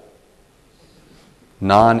together.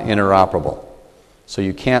 Non-interoperable. So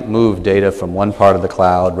you can't move data from one part of the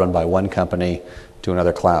cloud run by one company to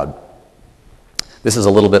another cloud. This is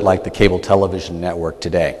a little bit like the cable television network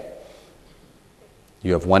today.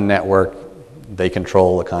 You have one network, they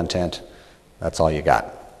control the content, that's all you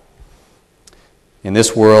got. In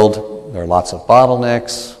this world, there are lots of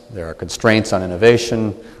bottlenecks, there are constraints on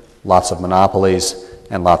innovation, lots of monopolies,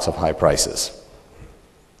 and lots of high prices.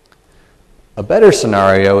 A better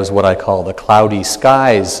scenario is what I call the cloudy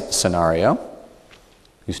skies scenario.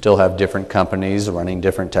 You still have different companies running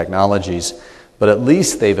different technologies, but at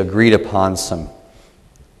least they've agreed upon some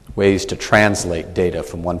ways to translate data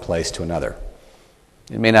from one place to another.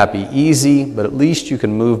 It may not be easy, but at least you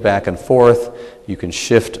can move back and forth. You can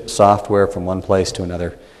shift software from one place to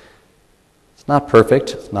another. It's not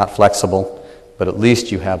perfect, it's not flexible, but at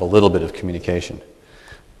least you have a little bit of communication.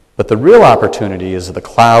 But the real opportunity is the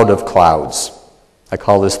cloud of clouds. I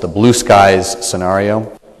call this the blue skies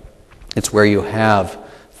scenario. It's where you have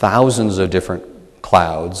thousands of different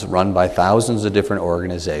clouds run by thousands of different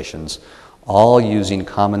organizations, all using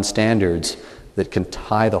common standards that can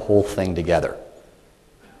tie the whole thing together.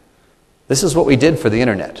 This is what we did for the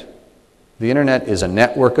internet. The internet is a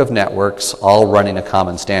network of networks all running to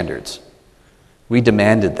common standards. We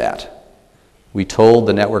demanded that. We told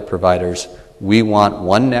the network providers, we want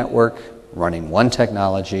one network running one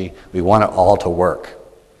technology. We want it all to work.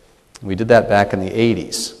 We did that back in the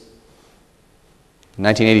 80s. In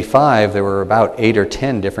 1985, there were about 8 or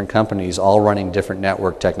 10 different companies all running different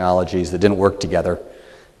network technologies that didn't work together.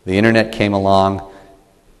 The internet came along,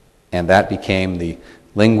 And that became the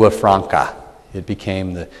lingua franca. It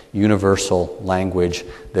became the universal language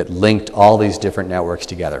that linked all these different networks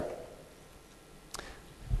together.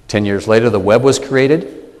 10 years later, the web was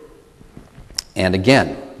created. And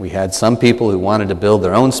again, we had some people who wanted to build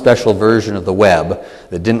their own special version of the web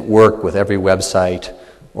that didn't work with every website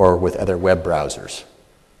or with other web browsers.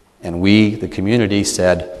 And we, the community,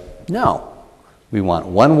 said, no, we want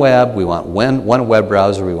one web, we want one web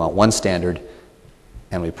browser, we want one standard,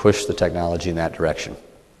 and we pushed the technology in that direction.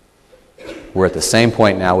 We're at the same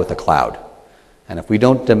point now with the cloud. And if we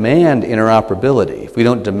don't demand interoperability, if we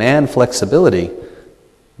don't demand flexibility,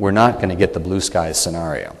 we're not going to get the blue skies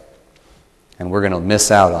scenario. And we're going to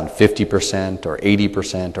miss out on 50% or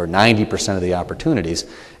 80% or 90% of the opportunities,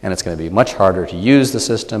 and it's going to be much harder to use the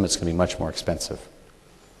system, it's going to be much more expensive.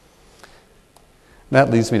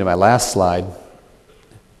 That leads me to my last slide.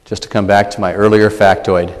 Just to come back to my earlier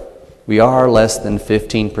factoid, we are less than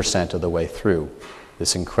 15% of the way through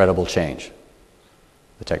this incredible change.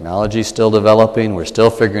 The technology is still developing, we're still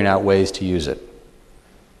figuring out ways to use it.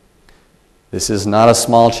 This is not a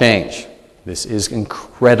small change. This is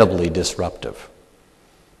incredibly disruptive.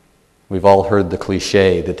 We've all heard the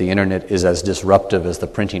cliche that the internet is as disruptive as the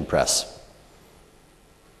printing press.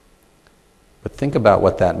 But think about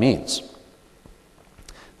what that means.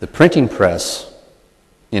 The printing press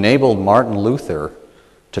enabled Martin Luther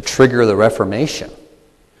to trigger the Reformation.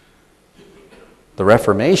 The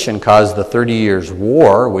Reformation caused the 30 Years'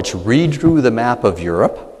 War, which redrew the map of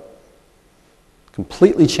Europe,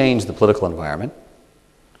 completely changed the political environment.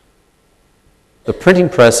 The printing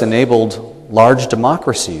press enabled large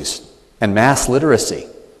democracies and mass literacy.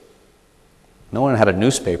 No one had a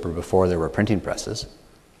newspaper before there were printing presses.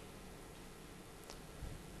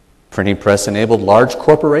 Printing press enabled large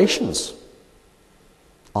corporations.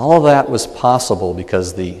 All of that was possible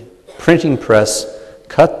because the printing press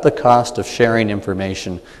cut the cost of sharing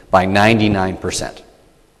information by 99%.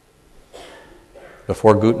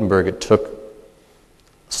 Before Gutenberg, it took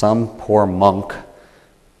some poor monk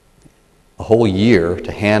a whole year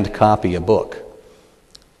to hand copy a book.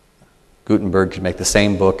 Gutenberg could make the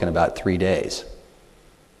same book in about 3 days.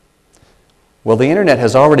 Well, the internet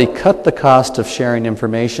has already cut the cost of sharing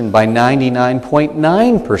information by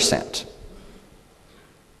 99.9%.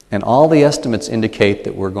 And all the estimates indicate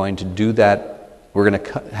that we're going to do that, we're going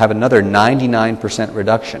to have another 99%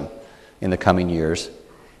 reduction in the coming years.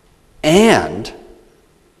 And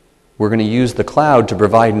we're going to use the cloud to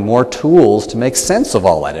provide more tools to make sense of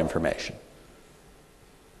all that information,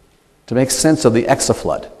 to make sense of the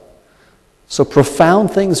Exaflood. So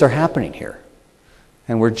profound things are happening here,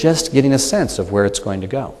 and we're just getting a sense of where it's going to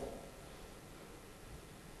go.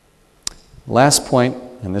 Last point,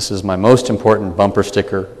 and this is my most important bumper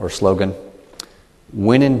sticker or slogan: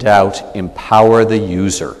 when in doubt, empower the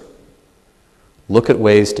user. Look at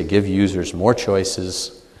ways to give users more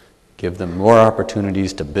choices, give them more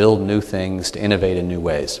opportunities to build new things, to innovate in new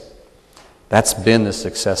ways. That's been the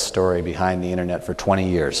success story behind the internet for 20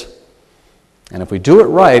 years. And if we do it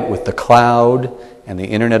right with the cloud and the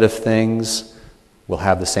Internet of Things, we'll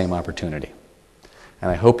have the same opportunity. And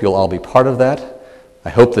I hope you'll all be part of that. I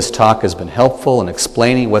hope this talk has been helpful in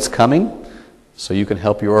explaining what's coming so you can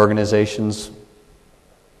help your organizations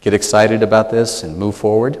get excited about this and move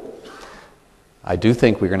forward. I do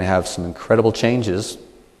think we're going to have some incredible changes.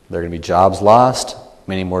 There are going to be jobs lost,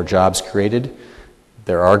 many more jobs created.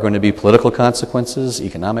 There are going to be political consequences,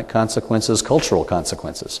 economic consequences, cultural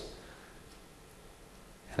consequences.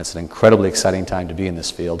 And it's an incredibly exciting time to be in this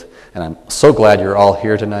field. And I'm so glad you're all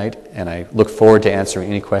here tonight, and I look forward to answering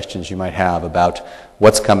any questions you might have about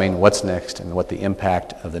what's coming, what's next, and what the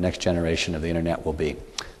impact of the next generation of the internet will be.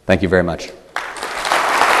 Thank you very much.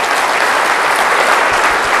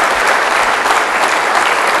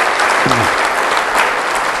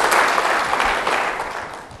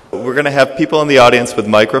 We're going to have people in the audience with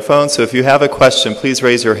microphones, so if you have a question, please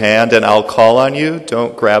raise your hand and I'll call on you.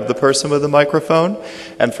 Don't grab the person with the microphone.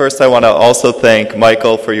 And first I want to also thank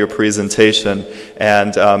Michael for your presentation.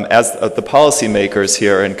 And as the policymakers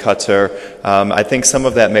here in Qatar, I think some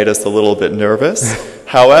of that made us a little bit nervous.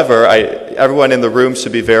 However, everyone in the room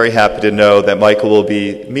should be very happy to know that Michael will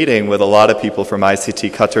be meeting with a lot of people from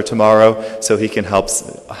ictQATAR tomorrow, so he can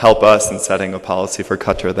help us in setting a policy for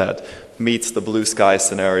Qatar that meets the blue sky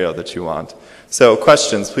scenario that you want. So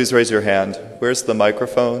questions, please raise your hand. Where's the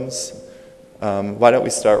microphones? Why don't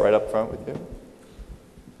we start right up front with you?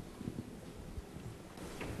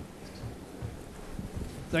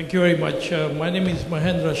 Thank you very much. My name is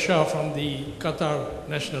Mahendra Shah from the Qatar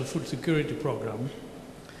National Food Security Program.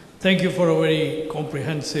 Thank you for a very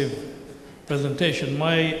comprehensive presentation.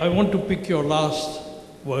 I want to pick your last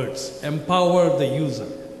words, empower the user.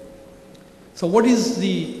 So what is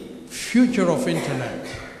the future of internet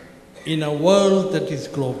in a world that is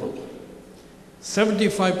global?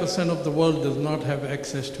 75% of the world does not have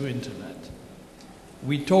access to internet.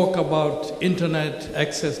 We talk about internet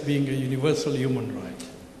access being a universal human right.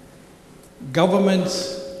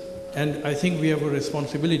 Governments, and I think we have a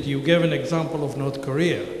responsibility. You gave an example of North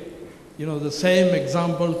Korea. You know, the same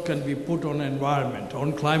example can be put on environment,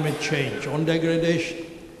 on climate change, on degradation.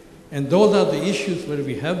 And those are the issues where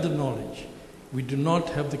we have the knowledge. We do not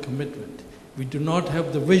have the commitment. We do not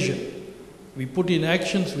have the vision. We put in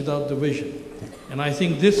actions without the vision. And I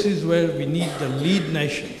think this is where we need the lead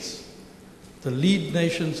nations. The lead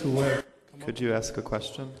nations who have... Could you ask a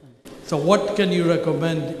question? So what can you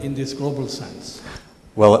recommend in this global sense?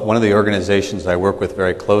 Well, one of the organizations I work with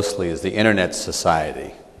very closely is the Internet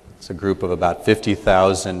Society. It's a group of about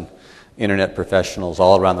 50,000 internet professionals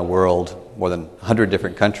all around the world, more than 100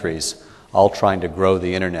 different countries, all trying to grow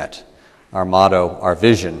the internet. Our motto, our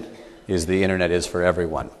vision, is the internet is for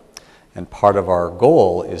everyone. And part of our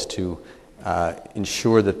goal is to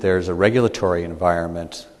ensure that there's a regulatory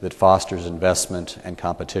environment that fosters investment and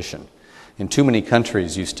competition. In too many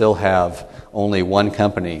countries, you still have only one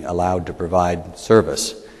company allowed to provide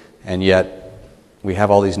service, and yet we have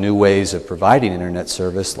all these new ways of providing internet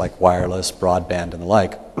service, like wireless, broadband, and the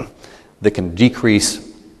like, that can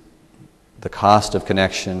decrease the cost of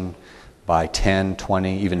connection by 10,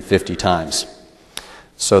 20, even 50 times.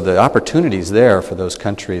 So the opportunity is there for those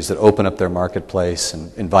countries that open up their marketplace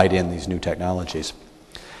and invite in these new technologies.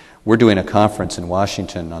 We're doing a conference in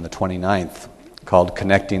Washington on the 29th called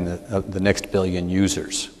Connecting the Next Billion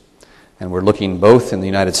Users. And we're looking both in the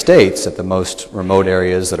United States at the most remote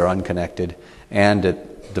areas that are unconnected and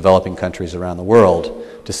at developing countries around the world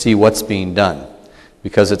to see what's being done.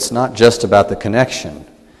 Because it's not just about the connection,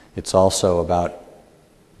 it's also about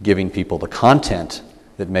giving people the content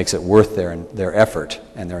that makes it worth their effort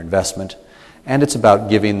and their investment, and it's about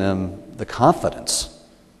giving them the confidence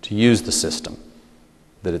to use the system,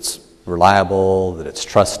 that it's reliable, that it's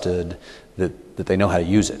trusted, that they know how to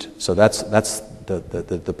use it. So that's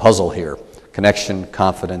the puzzle here: connection,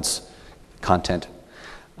 confidence, content.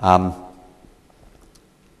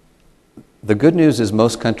 The good news is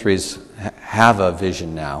most countries have a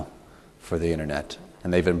vision now for the internet,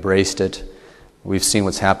 and they've embraced it. We've seen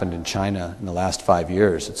what's happened in China in the last 5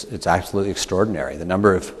 years. It's absolutely extraordinary. The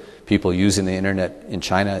number of people using the internet in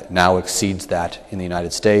China now exceeds that in the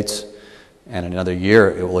United States, and in another year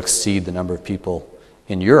it will exceed the number of people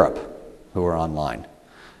in Europe who are online.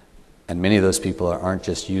 And many of those people aren't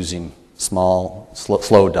just using slow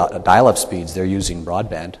dial-up speeds, they're using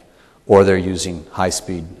broadband, or they're using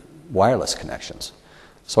high-speed wireless connections.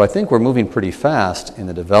 So I think we're moving pretty fast in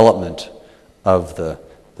the development of the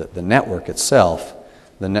network itself.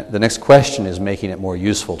 The next question is making it more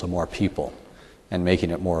useful to more people and making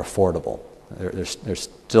it more affordable.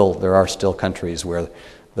 There are still countries where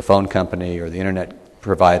the phone company or the internet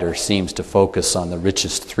provider seems to focus on the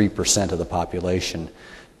richest 3% of the population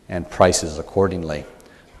and prices accordingly,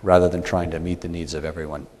 rather than trying to meet the needs of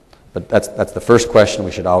everyone. But that's the first question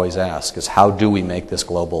we should always ask, is how do we make this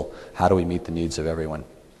global? How do we meet the needs of everyone?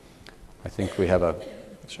 I think we have a...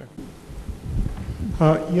 Sure.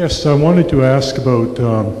 Yes, I wanted to ask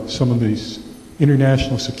about some of these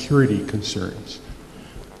international security concerns.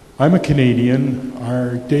 I'm a Canadian.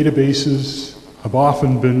 Our databases have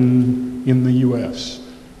often been in the U.S.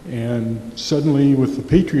 And suddenly, with the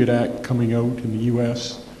Patriot Act coming out in the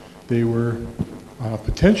U.S., they were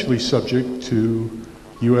potentially subject to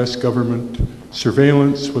U.S. government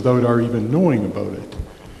surveillance without our even knowing about it.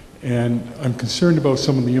 And I'm concerned about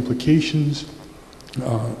some of the implications,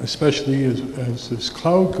 especially as this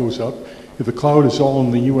cloud goes up. If the cloud is all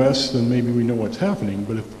in the U.S., then maybe we know what's happening.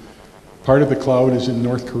 But if part of the cloud is in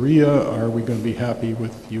North Korea, are we going to be happy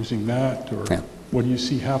with using that? Or what do you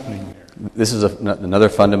see happening there? This is another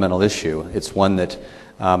fundamental issue. It's one that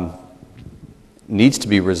needs to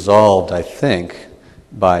be resolved, I think,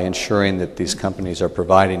 by ensuring that these companies are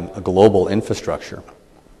providing a global infrastructure.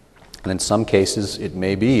 And in some cases, it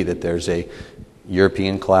may be that there's a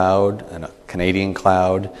European cloud and a Canadian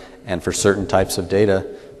cloud, and for certain types of data,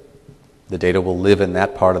 the data will live in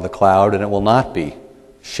that part of the cloud and it will not be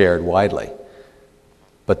shared widely.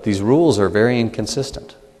 But these rules are very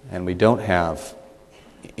inconsistent, and we don't have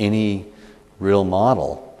any real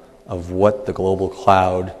model of what the global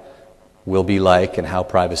cloud will be like and how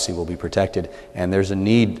privacy will be protected. And there's a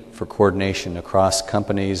need for coordination across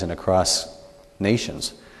companies and across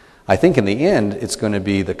nations. I think in the end, it's going to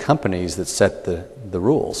be the companies that set the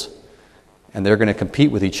rules. And they're going to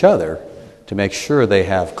compete with each other to make sure they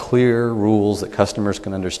have clear rules that customers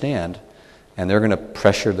can understand, and they're going to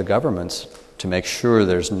pressure the governments to make sure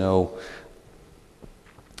there's no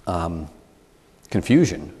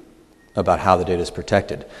confusion about how the data is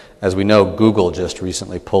protected. As we know, Google just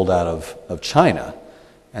recently pulled out of China,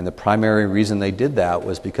 and the primary reason they did that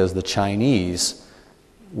was because the Chinese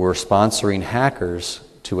were sponsoring hackers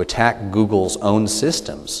to attack Google's own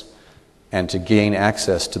systems and to gain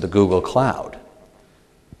access to the Google cloud.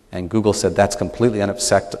 And Google said that's completely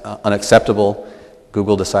unacceptable.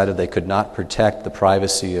 Google decided they could not protect the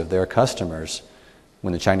privacy of their customers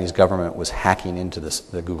when the Chinese government was hacking into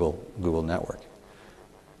the Google network.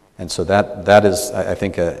 And so that is, I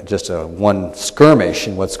think, just one skirmish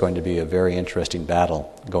in what's going to be a very interesting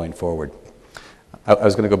battle going forward. I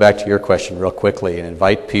was going to go back to your question real quickly and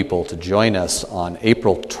invite people to join us on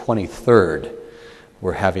April 23rd.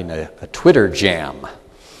 We're having a Twitter jam.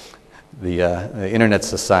 The Internet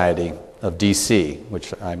Society of DC,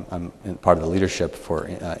 which I'm part of the leadership for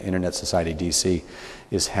Internet Society DC,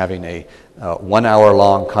 is having a 1 hour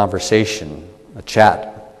long conversation, a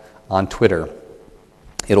chat on Twitter.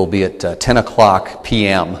 It'll be at 10 o'clock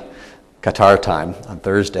p.m. Qatar time on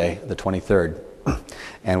Thursday, the 23rd.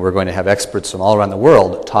 And we're going to have experts from all around the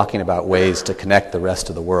world talking about ways to connect the rest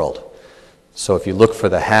of the world. So if you look for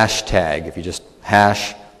the hashtag, if you just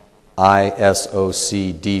hash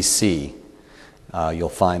ISOCDC, you'll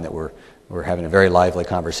find that we're having a very lively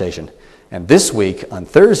conversation. And this week, on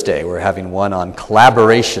Thursday, we're having one on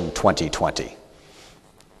Collaboration 2020.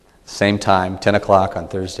 Same time, 10 o'clock on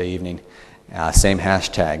Thursday evening, same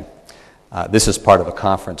hashtag. This is part of a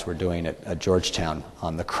conference we're doing at Georgetown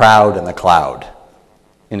on the crowd and the cloud,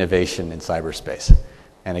 innovation in cyberspace.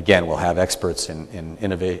 And again, we'll have experts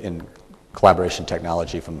in collaboration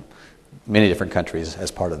technology from many different countries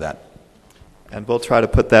as part of that. And we'll try to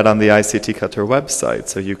put that on the ictQATAR website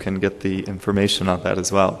so you can get the information on that as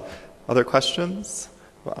well. Other questions?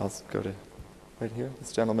 Well, I'll go to right here,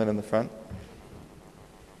 this gentleman in the front.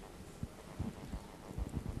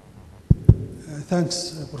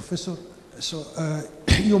 Thanks, Professor. So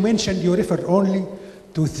you mentioned you refer only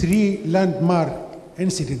to 3 landmark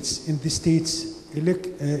incidents in the States,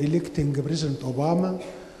 electing President Obama,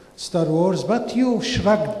 Star Wars, but you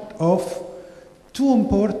shrugged off 2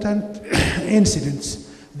 important incidents.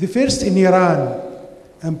 The first in Iran,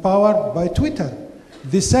 empowered by Twitter.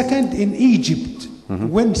 The second in Egypt,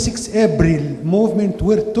 when 6 April movement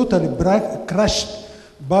were totally crushed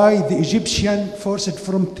by the Egyptian forces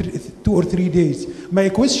from 2 or 3 days. My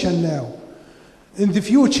question now, in the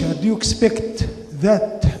future, do you expect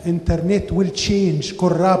that internet will change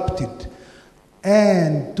corrupted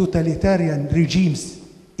and totalitarian regimes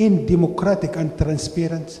in democratic and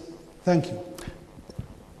transparent? Thank you.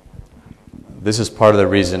 This is part of the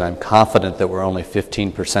reason I'm confident that we're only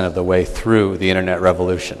 15% of the way through the internet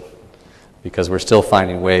revolution, because we're still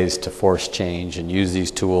finding ways to force change and use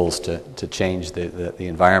these tools to change the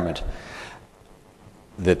environment,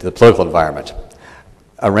 the political environment.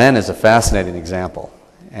 Iran is a fascinating example,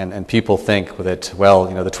 and people think that, well,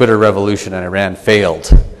 the Twitter revolution in Iran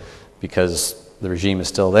failed because the regime is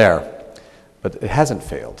still there. But it hasn't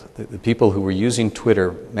failed. The people who were using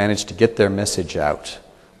Twitter managed to get their message out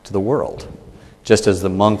to the world, just as the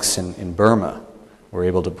monks in Burma were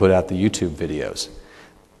able to put out the YouTube videos.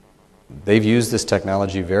 They've used this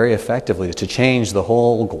technology very effectively to change the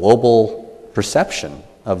whole global perception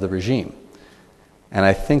of the regime. And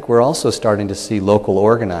I think we're also starting to see local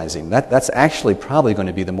organizing. That's actually probably going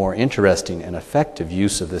to be the more interesting and effective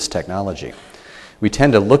use of this technology. We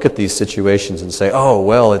tend to look at these situations and say, oh,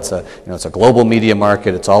 well, it's a global media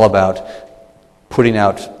market. It's all about putting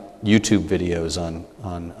out YouTube videos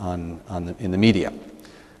in the media.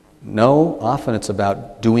 No, often it's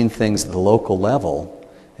about doing things at the local level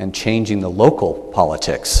and changing the local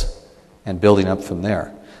politics and building up from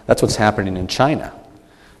there. That's what's happening in China.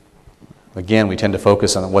 Again, we tend to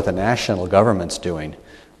focus on what the national government's doing,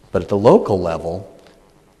 but at the local level,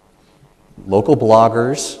 local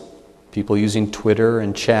bloggers, people using Twitter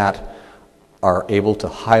and chat, are able to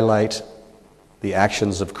highlight the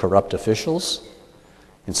actions of corrupt officials.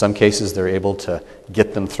 In some cases, they're able to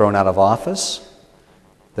get them thrown out of office.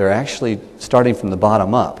 They're actually starting from the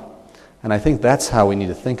bottom up. And I think that's how we need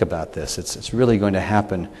to think about this. It's really going to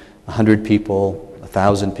happen 100 people,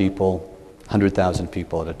 1,000 people, 100,000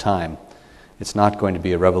 people at a time. It's not going to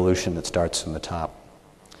be a revolution that starts from the top.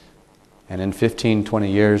 And in 15,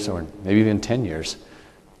 20 years, or maybe even 10 years,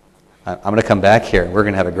 I'm going to come back here and we're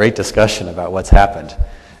going to have a great discussion about what's happened.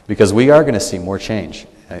 Because we are going to see more change.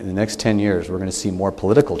 In the next 10 years, we're going to see more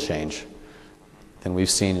political change than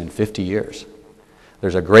we've seen in 50 years.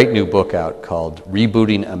 There's a great new book out called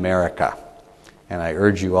Rebooting America. and I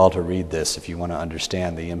urge you all to read this if you want to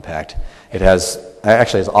understand the impact. It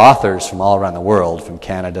actually has authors from all around the world, from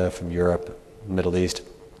Canada, from Europe, Middle East,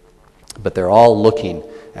 but they're all looking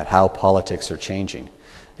at how politics are changing.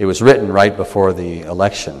 It was written right before the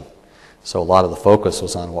election, so a lot of the focus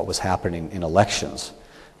was on what was happening in elections.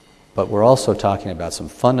 But we're also talking about some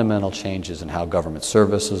fundamental changes in how government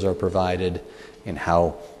services are provided, in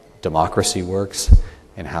how democracy works,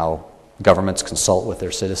 in how governments consult with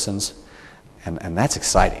their citizens. And that's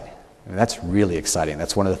exciting. I mean, that's really exciting.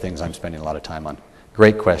 That's one of the things I'm spending a lot of time on.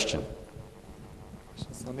 Great question.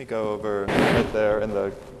 So let me go over right there in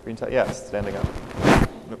the green tie. Yes, standing up.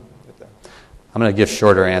 Nope, right there. I'm going to give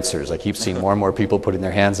shorter answers. I keep seeing more and more people putting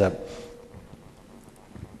their hands up.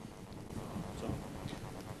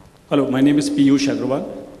 Hello, my name is Piyush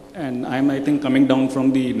Agrawal, and I'm, I think, coming down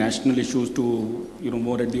from the national issues to,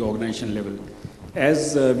 more at the organization level.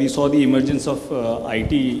 As we saw the emergence of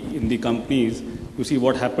IT in the companies, you see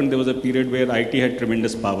what happened, there was a period where IT had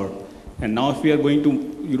tremendous power. And now if we are going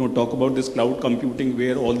to, talk about this cloud computing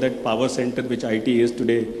where all that power center which IT is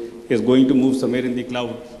today is going to move somewhere in the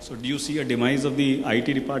cloud. So do you see a demise of the IT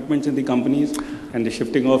departments in the companies and the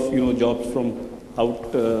shifting of, jobs from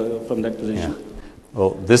that position? Yeah.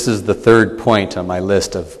 Well, this is the third point on my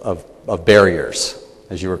list of barriers.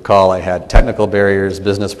 As you recall, I had technical barriers,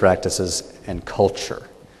 business practices, and culture.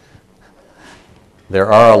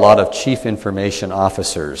 There are a lot of chief information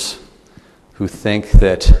officers who think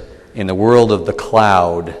that in the world of the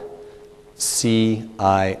cloud,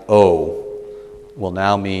 CIO will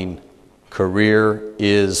now mean career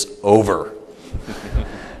is over.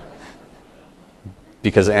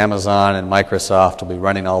 Because Amazon and Microsoft will be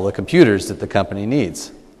running all the computers that the company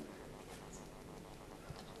needs.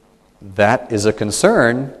 That is a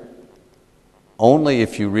concern only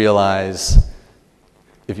if you realize,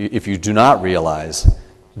 if you do not realize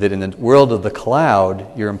that in the world of the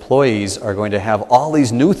cloud, your employees are going to have all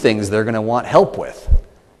these new things they're going to want help with.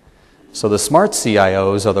 So the smart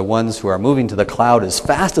CIOs are the ones who are moving to the cloud as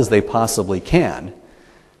fast as they possibly can,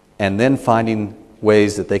 and then finding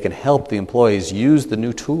ways that they can help the employees use the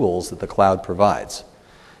new tools that the cloud provides.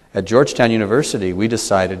 At Georgetown University, we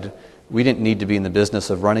decided we didn't need to be in the business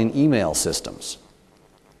of running email systems.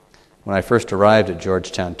 When I first arrived at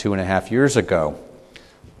Georgetown 2.5 years ago,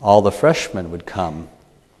 all the freshmen would come,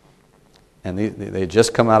 and they had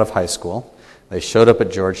just come out of high school. They showed up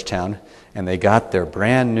at Georgetown, and they got their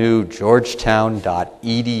brand new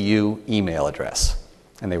georgetown.edu email address.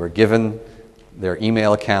 And they were given their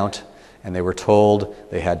email account, and they were told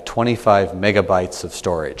they had 25 megabytes of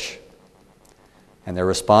storage. And their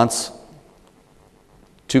response,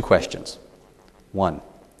 2 questions. 1,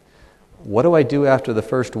 what do I do after the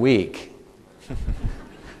first week? And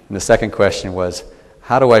the second question was,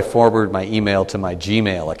 how do I forward my email to my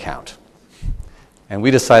Gmail account? And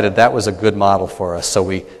we decided that was a good model for us, so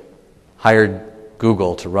we hired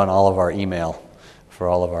Google to run all of our email for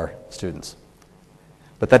all of our students.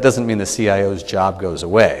 But that doesn't mean the CIO's job goes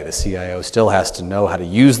away. The CIO still has to know how to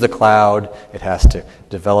use the cloud. It has to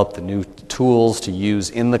develop the new tools to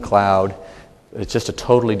use in the cloud. It's just a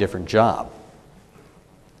totally different job.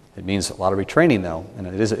 It means a lot of retraining, though, and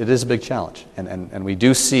it is a big challenge. And we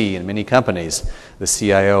do see in many companies the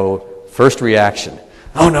CIO first reaction,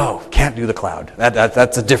 oh no, can't do the cloud.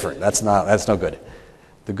 That's no good.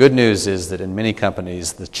 The good news is that in many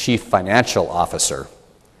companies, the chief financial officer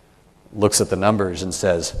looks at the numbers and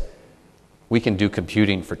says, we can do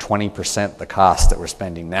computing for 20% the cost that we're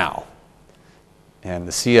spending now. And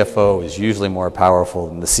the CFO is usually more powerful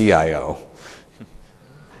than the CIO.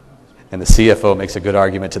 And the CFO makes a good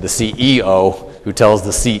argument to the CEO, who tells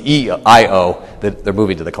the CIO that they're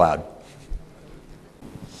moving to the cloud.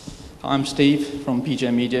 I'm Steve from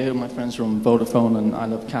PJ Media, who are my friends from Vodafone and I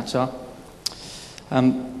Love Qatar.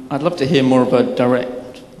 I'd love to hear more of a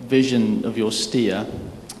direct vision of your steer.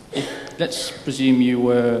 Let's presume you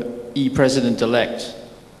were E-President-elect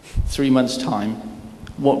 3 months' time.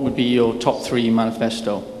 What would be your top 3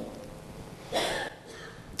 manifesto?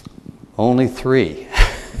 Only 3.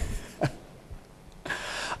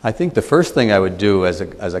 I think the first thing I would do as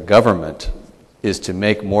a government is to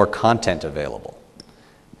make more content available.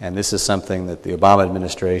 And this is something that the Obama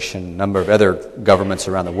administration, a number of other governments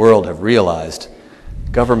around the world have realized.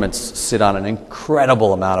 Governments sit on an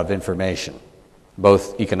incredible amount of information,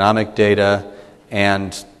 both economic data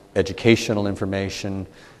and educational information,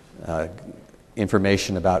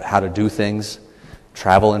 information about how to do things,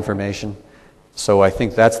 travel information. So I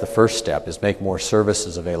think that's the first step, is make more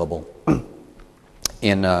services available.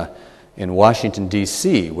 In Washington,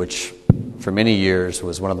 D.C., which for many years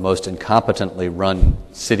was one of the most incompetently run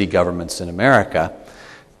city governments in America,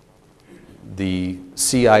 the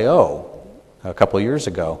CIO a couple of years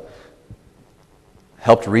ago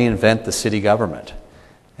helped reinvent the city government.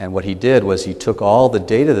 And what he did was he took all the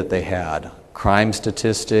data that they had, crime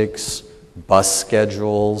statistics, bus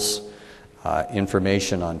schedules,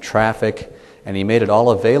 information on traffic, and he made it all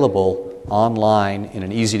available online in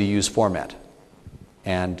an easy-to-use format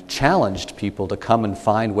and challenged people to come and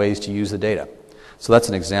find ways to use the data. So that's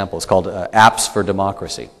an example. It's called Apps for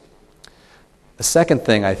Democracy. The second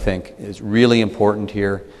thing I think is really important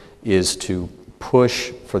here is to push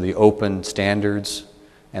for the open standards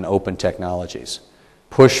and open technologies.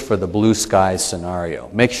 Push for the blue sky scenario.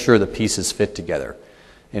 Make sure the pieces fit together.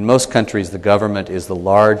 In most countries, the government is the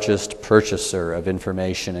largest purchaser of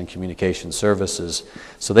information and communication services,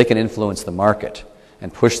 so they can influence the market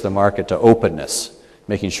and push the market to openness,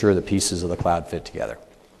 making sure the pieces of the cloud fit together.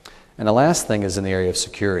 And the last thing is in the area of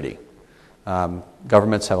security.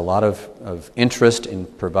 Governments have a lot of interest in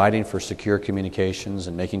providing for secure communications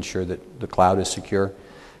and making sure that the cloud is secure.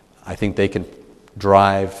 I think they can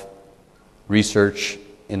drive research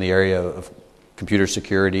in the area of computer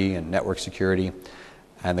security and network security,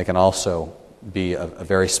 and they can also be a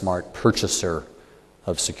very smart purchaser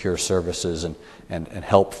of secure services and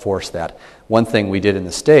help force that. One thing we did in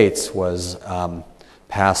the States was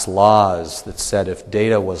pass laws that said if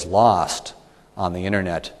data was lost on the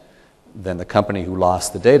internet, then the company who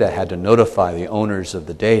lost the data had to notify the owners of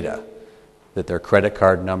the data that their credit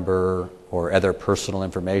card number or other personal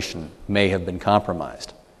information may have been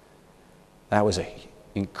compromised. That was an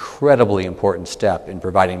incredibly important step in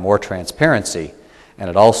providing more transparency, and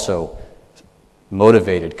it also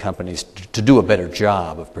motivated companies to do a better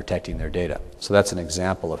job of protecting their data. So that's an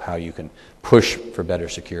example of how you can push for better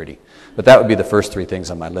security. But that would be the first three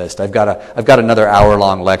things on my list. I've got another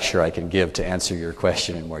hour-long lecture I can give to answer your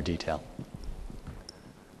question in more detail.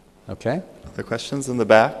 Okay? Other questions in the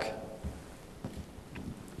back?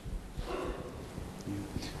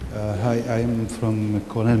 Hi, I'm from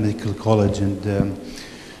Cornell Medical College, and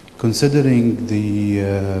considering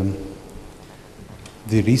the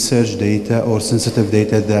research data or sensitive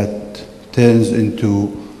data that turns into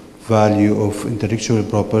value of intellectual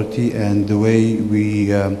property and the way we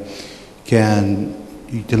can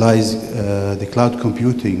utilize the cloud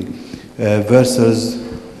computing versus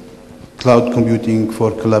cloud computing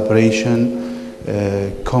for collaboration,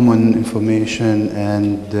 common information,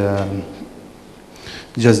 and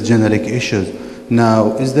just generic issues.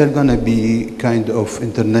 Now, is there going to be kind of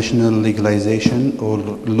international legalization or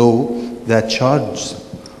law that charges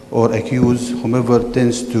or accuse whomever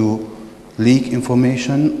tends to leak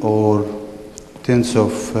information or tends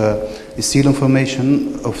of steal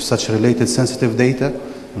information of such related sensitive data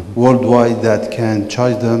worldwide that can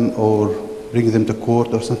charge them or bring them to court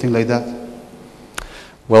or something like that?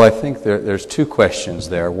 Well, I think there's two questions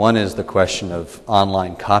there. One is the question of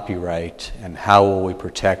online copyright and how will we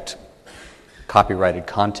protect copyrighted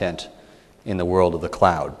content in the world of the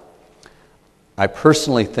cloud. I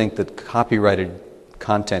personally think that copyrighted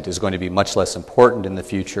content is going to be much less important in the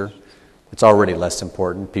future. It's already less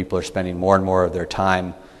important. People are spending more and more of their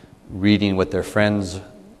time reading what their friends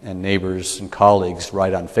and neighbors and colleagues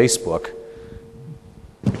write on Facebook,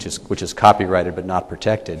 which is copyrighted but not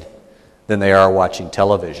protected, than they are watching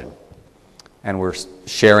television. And we're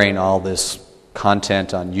sharing all this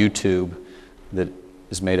content on YouTube that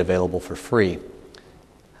is made available for free.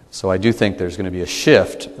 So I do think there's going to be a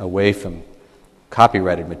shift away from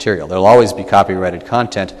copyrighted material. There'll always be copyrighted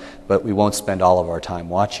content, but we won't spend all of our time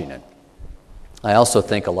watching it. I also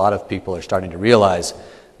think a lot of people are starting to realize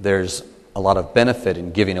there's a lot of benefit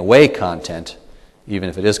in giving away content, even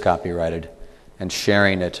if it is copyrighted, and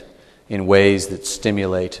sharing it in ways that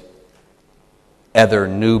stimulate other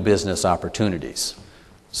new business opportunities.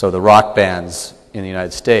 So the rock bands in the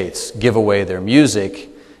United States give away their music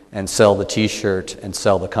and sell the t-shirt and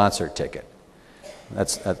sell the concert ticket.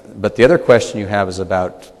 But the other question you have is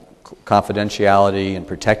about confidentiality and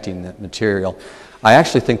protecting the material. I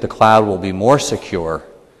actually think the cloud will be more secure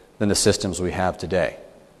than the systems we have today.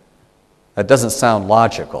 That doesn't sound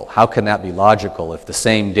logical. How can that be logical if the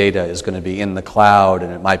same data is going to be in the cloud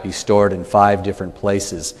and it might be stored in 5 different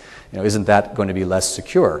places? Isn't that going to be less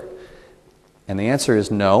secure? And the answer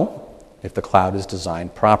is no, if the cloud is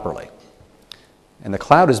designed properly. And the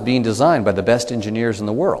cloud is being designed by the best engineers in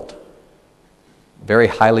the world. Very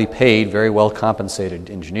highly paid, very well compensated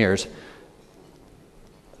engineers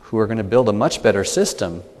who are going to build a much better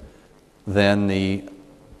system than the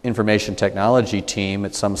information technology team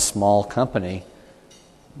at some small company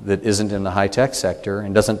that isn't in the high-tech sector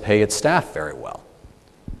and doesn't pay its staff very well.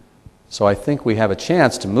 So I think we have a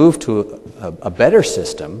chance to move to a better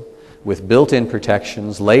system, with built-in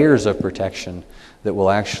protections, layers of protection that will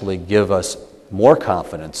actually give us more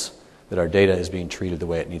confidence that our data is being treated the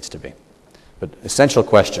way it needs to be. But essential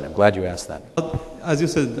question. I'm glad you asked that. As you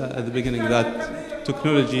said at the beginning, that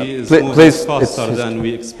technology is Please, moving faster than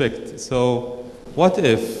we expect. So what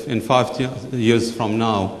if in 5 years from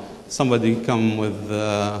now, somebody come with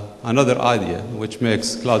another idea which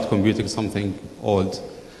makes cloud computing something old?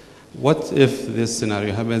 What if this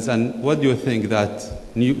scenario happens, and what do you think that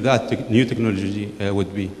new technology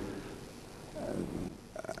would be?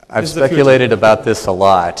 I've speculated about this a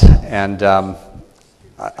lot, and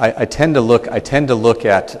I tend to look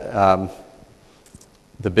at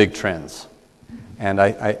the big trends. And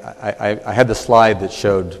I had the slide that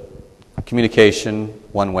showed communication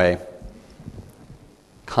one way,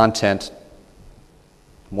 content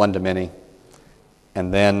one to many,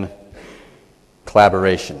 and then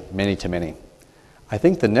collaboration, many to many. I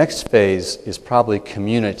think the next phase is probably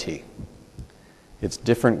community. It's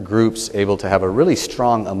different groups able to have a really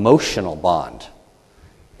strong emotional bond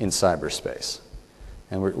in cyberspace.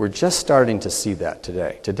 And we're just starting to see that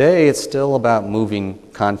today. Today, it's still about moving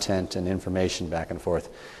content and information back and forth.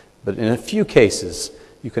 But in a few cases,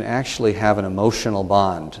 you can actually have an emotional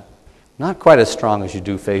bond, not quite as strong as you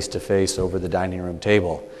do face-to-face over the dining room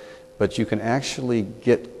table, but you can actually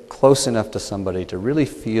get close enough to somebody to really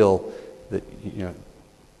feel that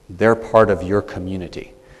they're part of your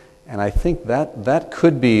community. And I think that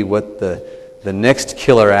could be what the next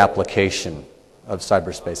killer application of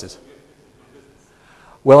cyberspace is.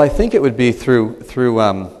 Well, I think it would be through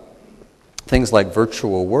things like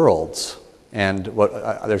virtual worlds, and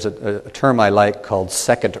there's a term I like called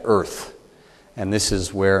second Earth, and this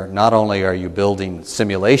is where not only are you building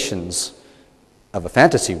simulations of a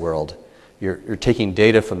fantasy world, you're taking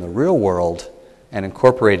data from the real world and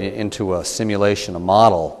incorporating it into a simulation, a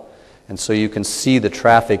model, and so you can see the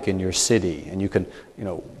traffic in your city, and you can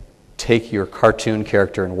take your cartoon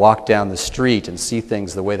character and walk down the street and see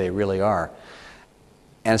things the way they really are,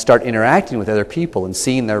 and start interacting with other people and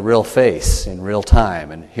seeing their real face in real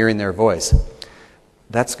time and hearing their voice.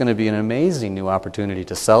 That's going to be an amazing new opportunity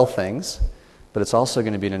to sell things, but it's also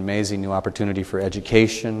going to be an amazing new opportunity for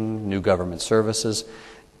education, new government services.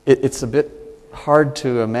 It's a bit hard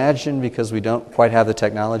to imagine because we don't quite have the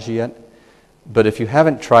technology yet, but if you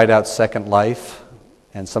haven't tried out Second Life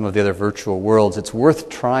and some of the other virtual worlds, it's worth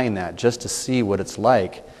trying that just to see what it's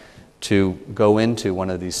like to go into one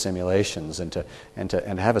of these simulations and to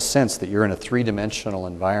have a sense that you're in a three-dimensional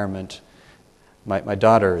environment. My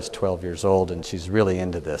daughter is 12 years old and she's really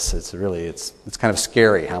into this. It's kind of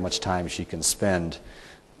scary how much time she can spend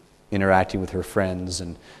interacting with her friends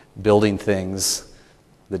and building things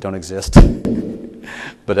that don't exist.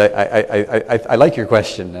 But I like your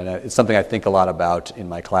question, and it's something I think a lot about in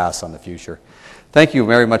my class on the future. Thank you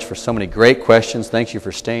very much for so many great questions. Thank you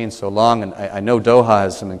for staying so long. And I know Doha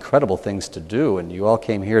has some incredible things to do, and you all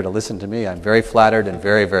came here to listen to me. I'm very flattered and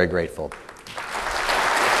very, very grateful.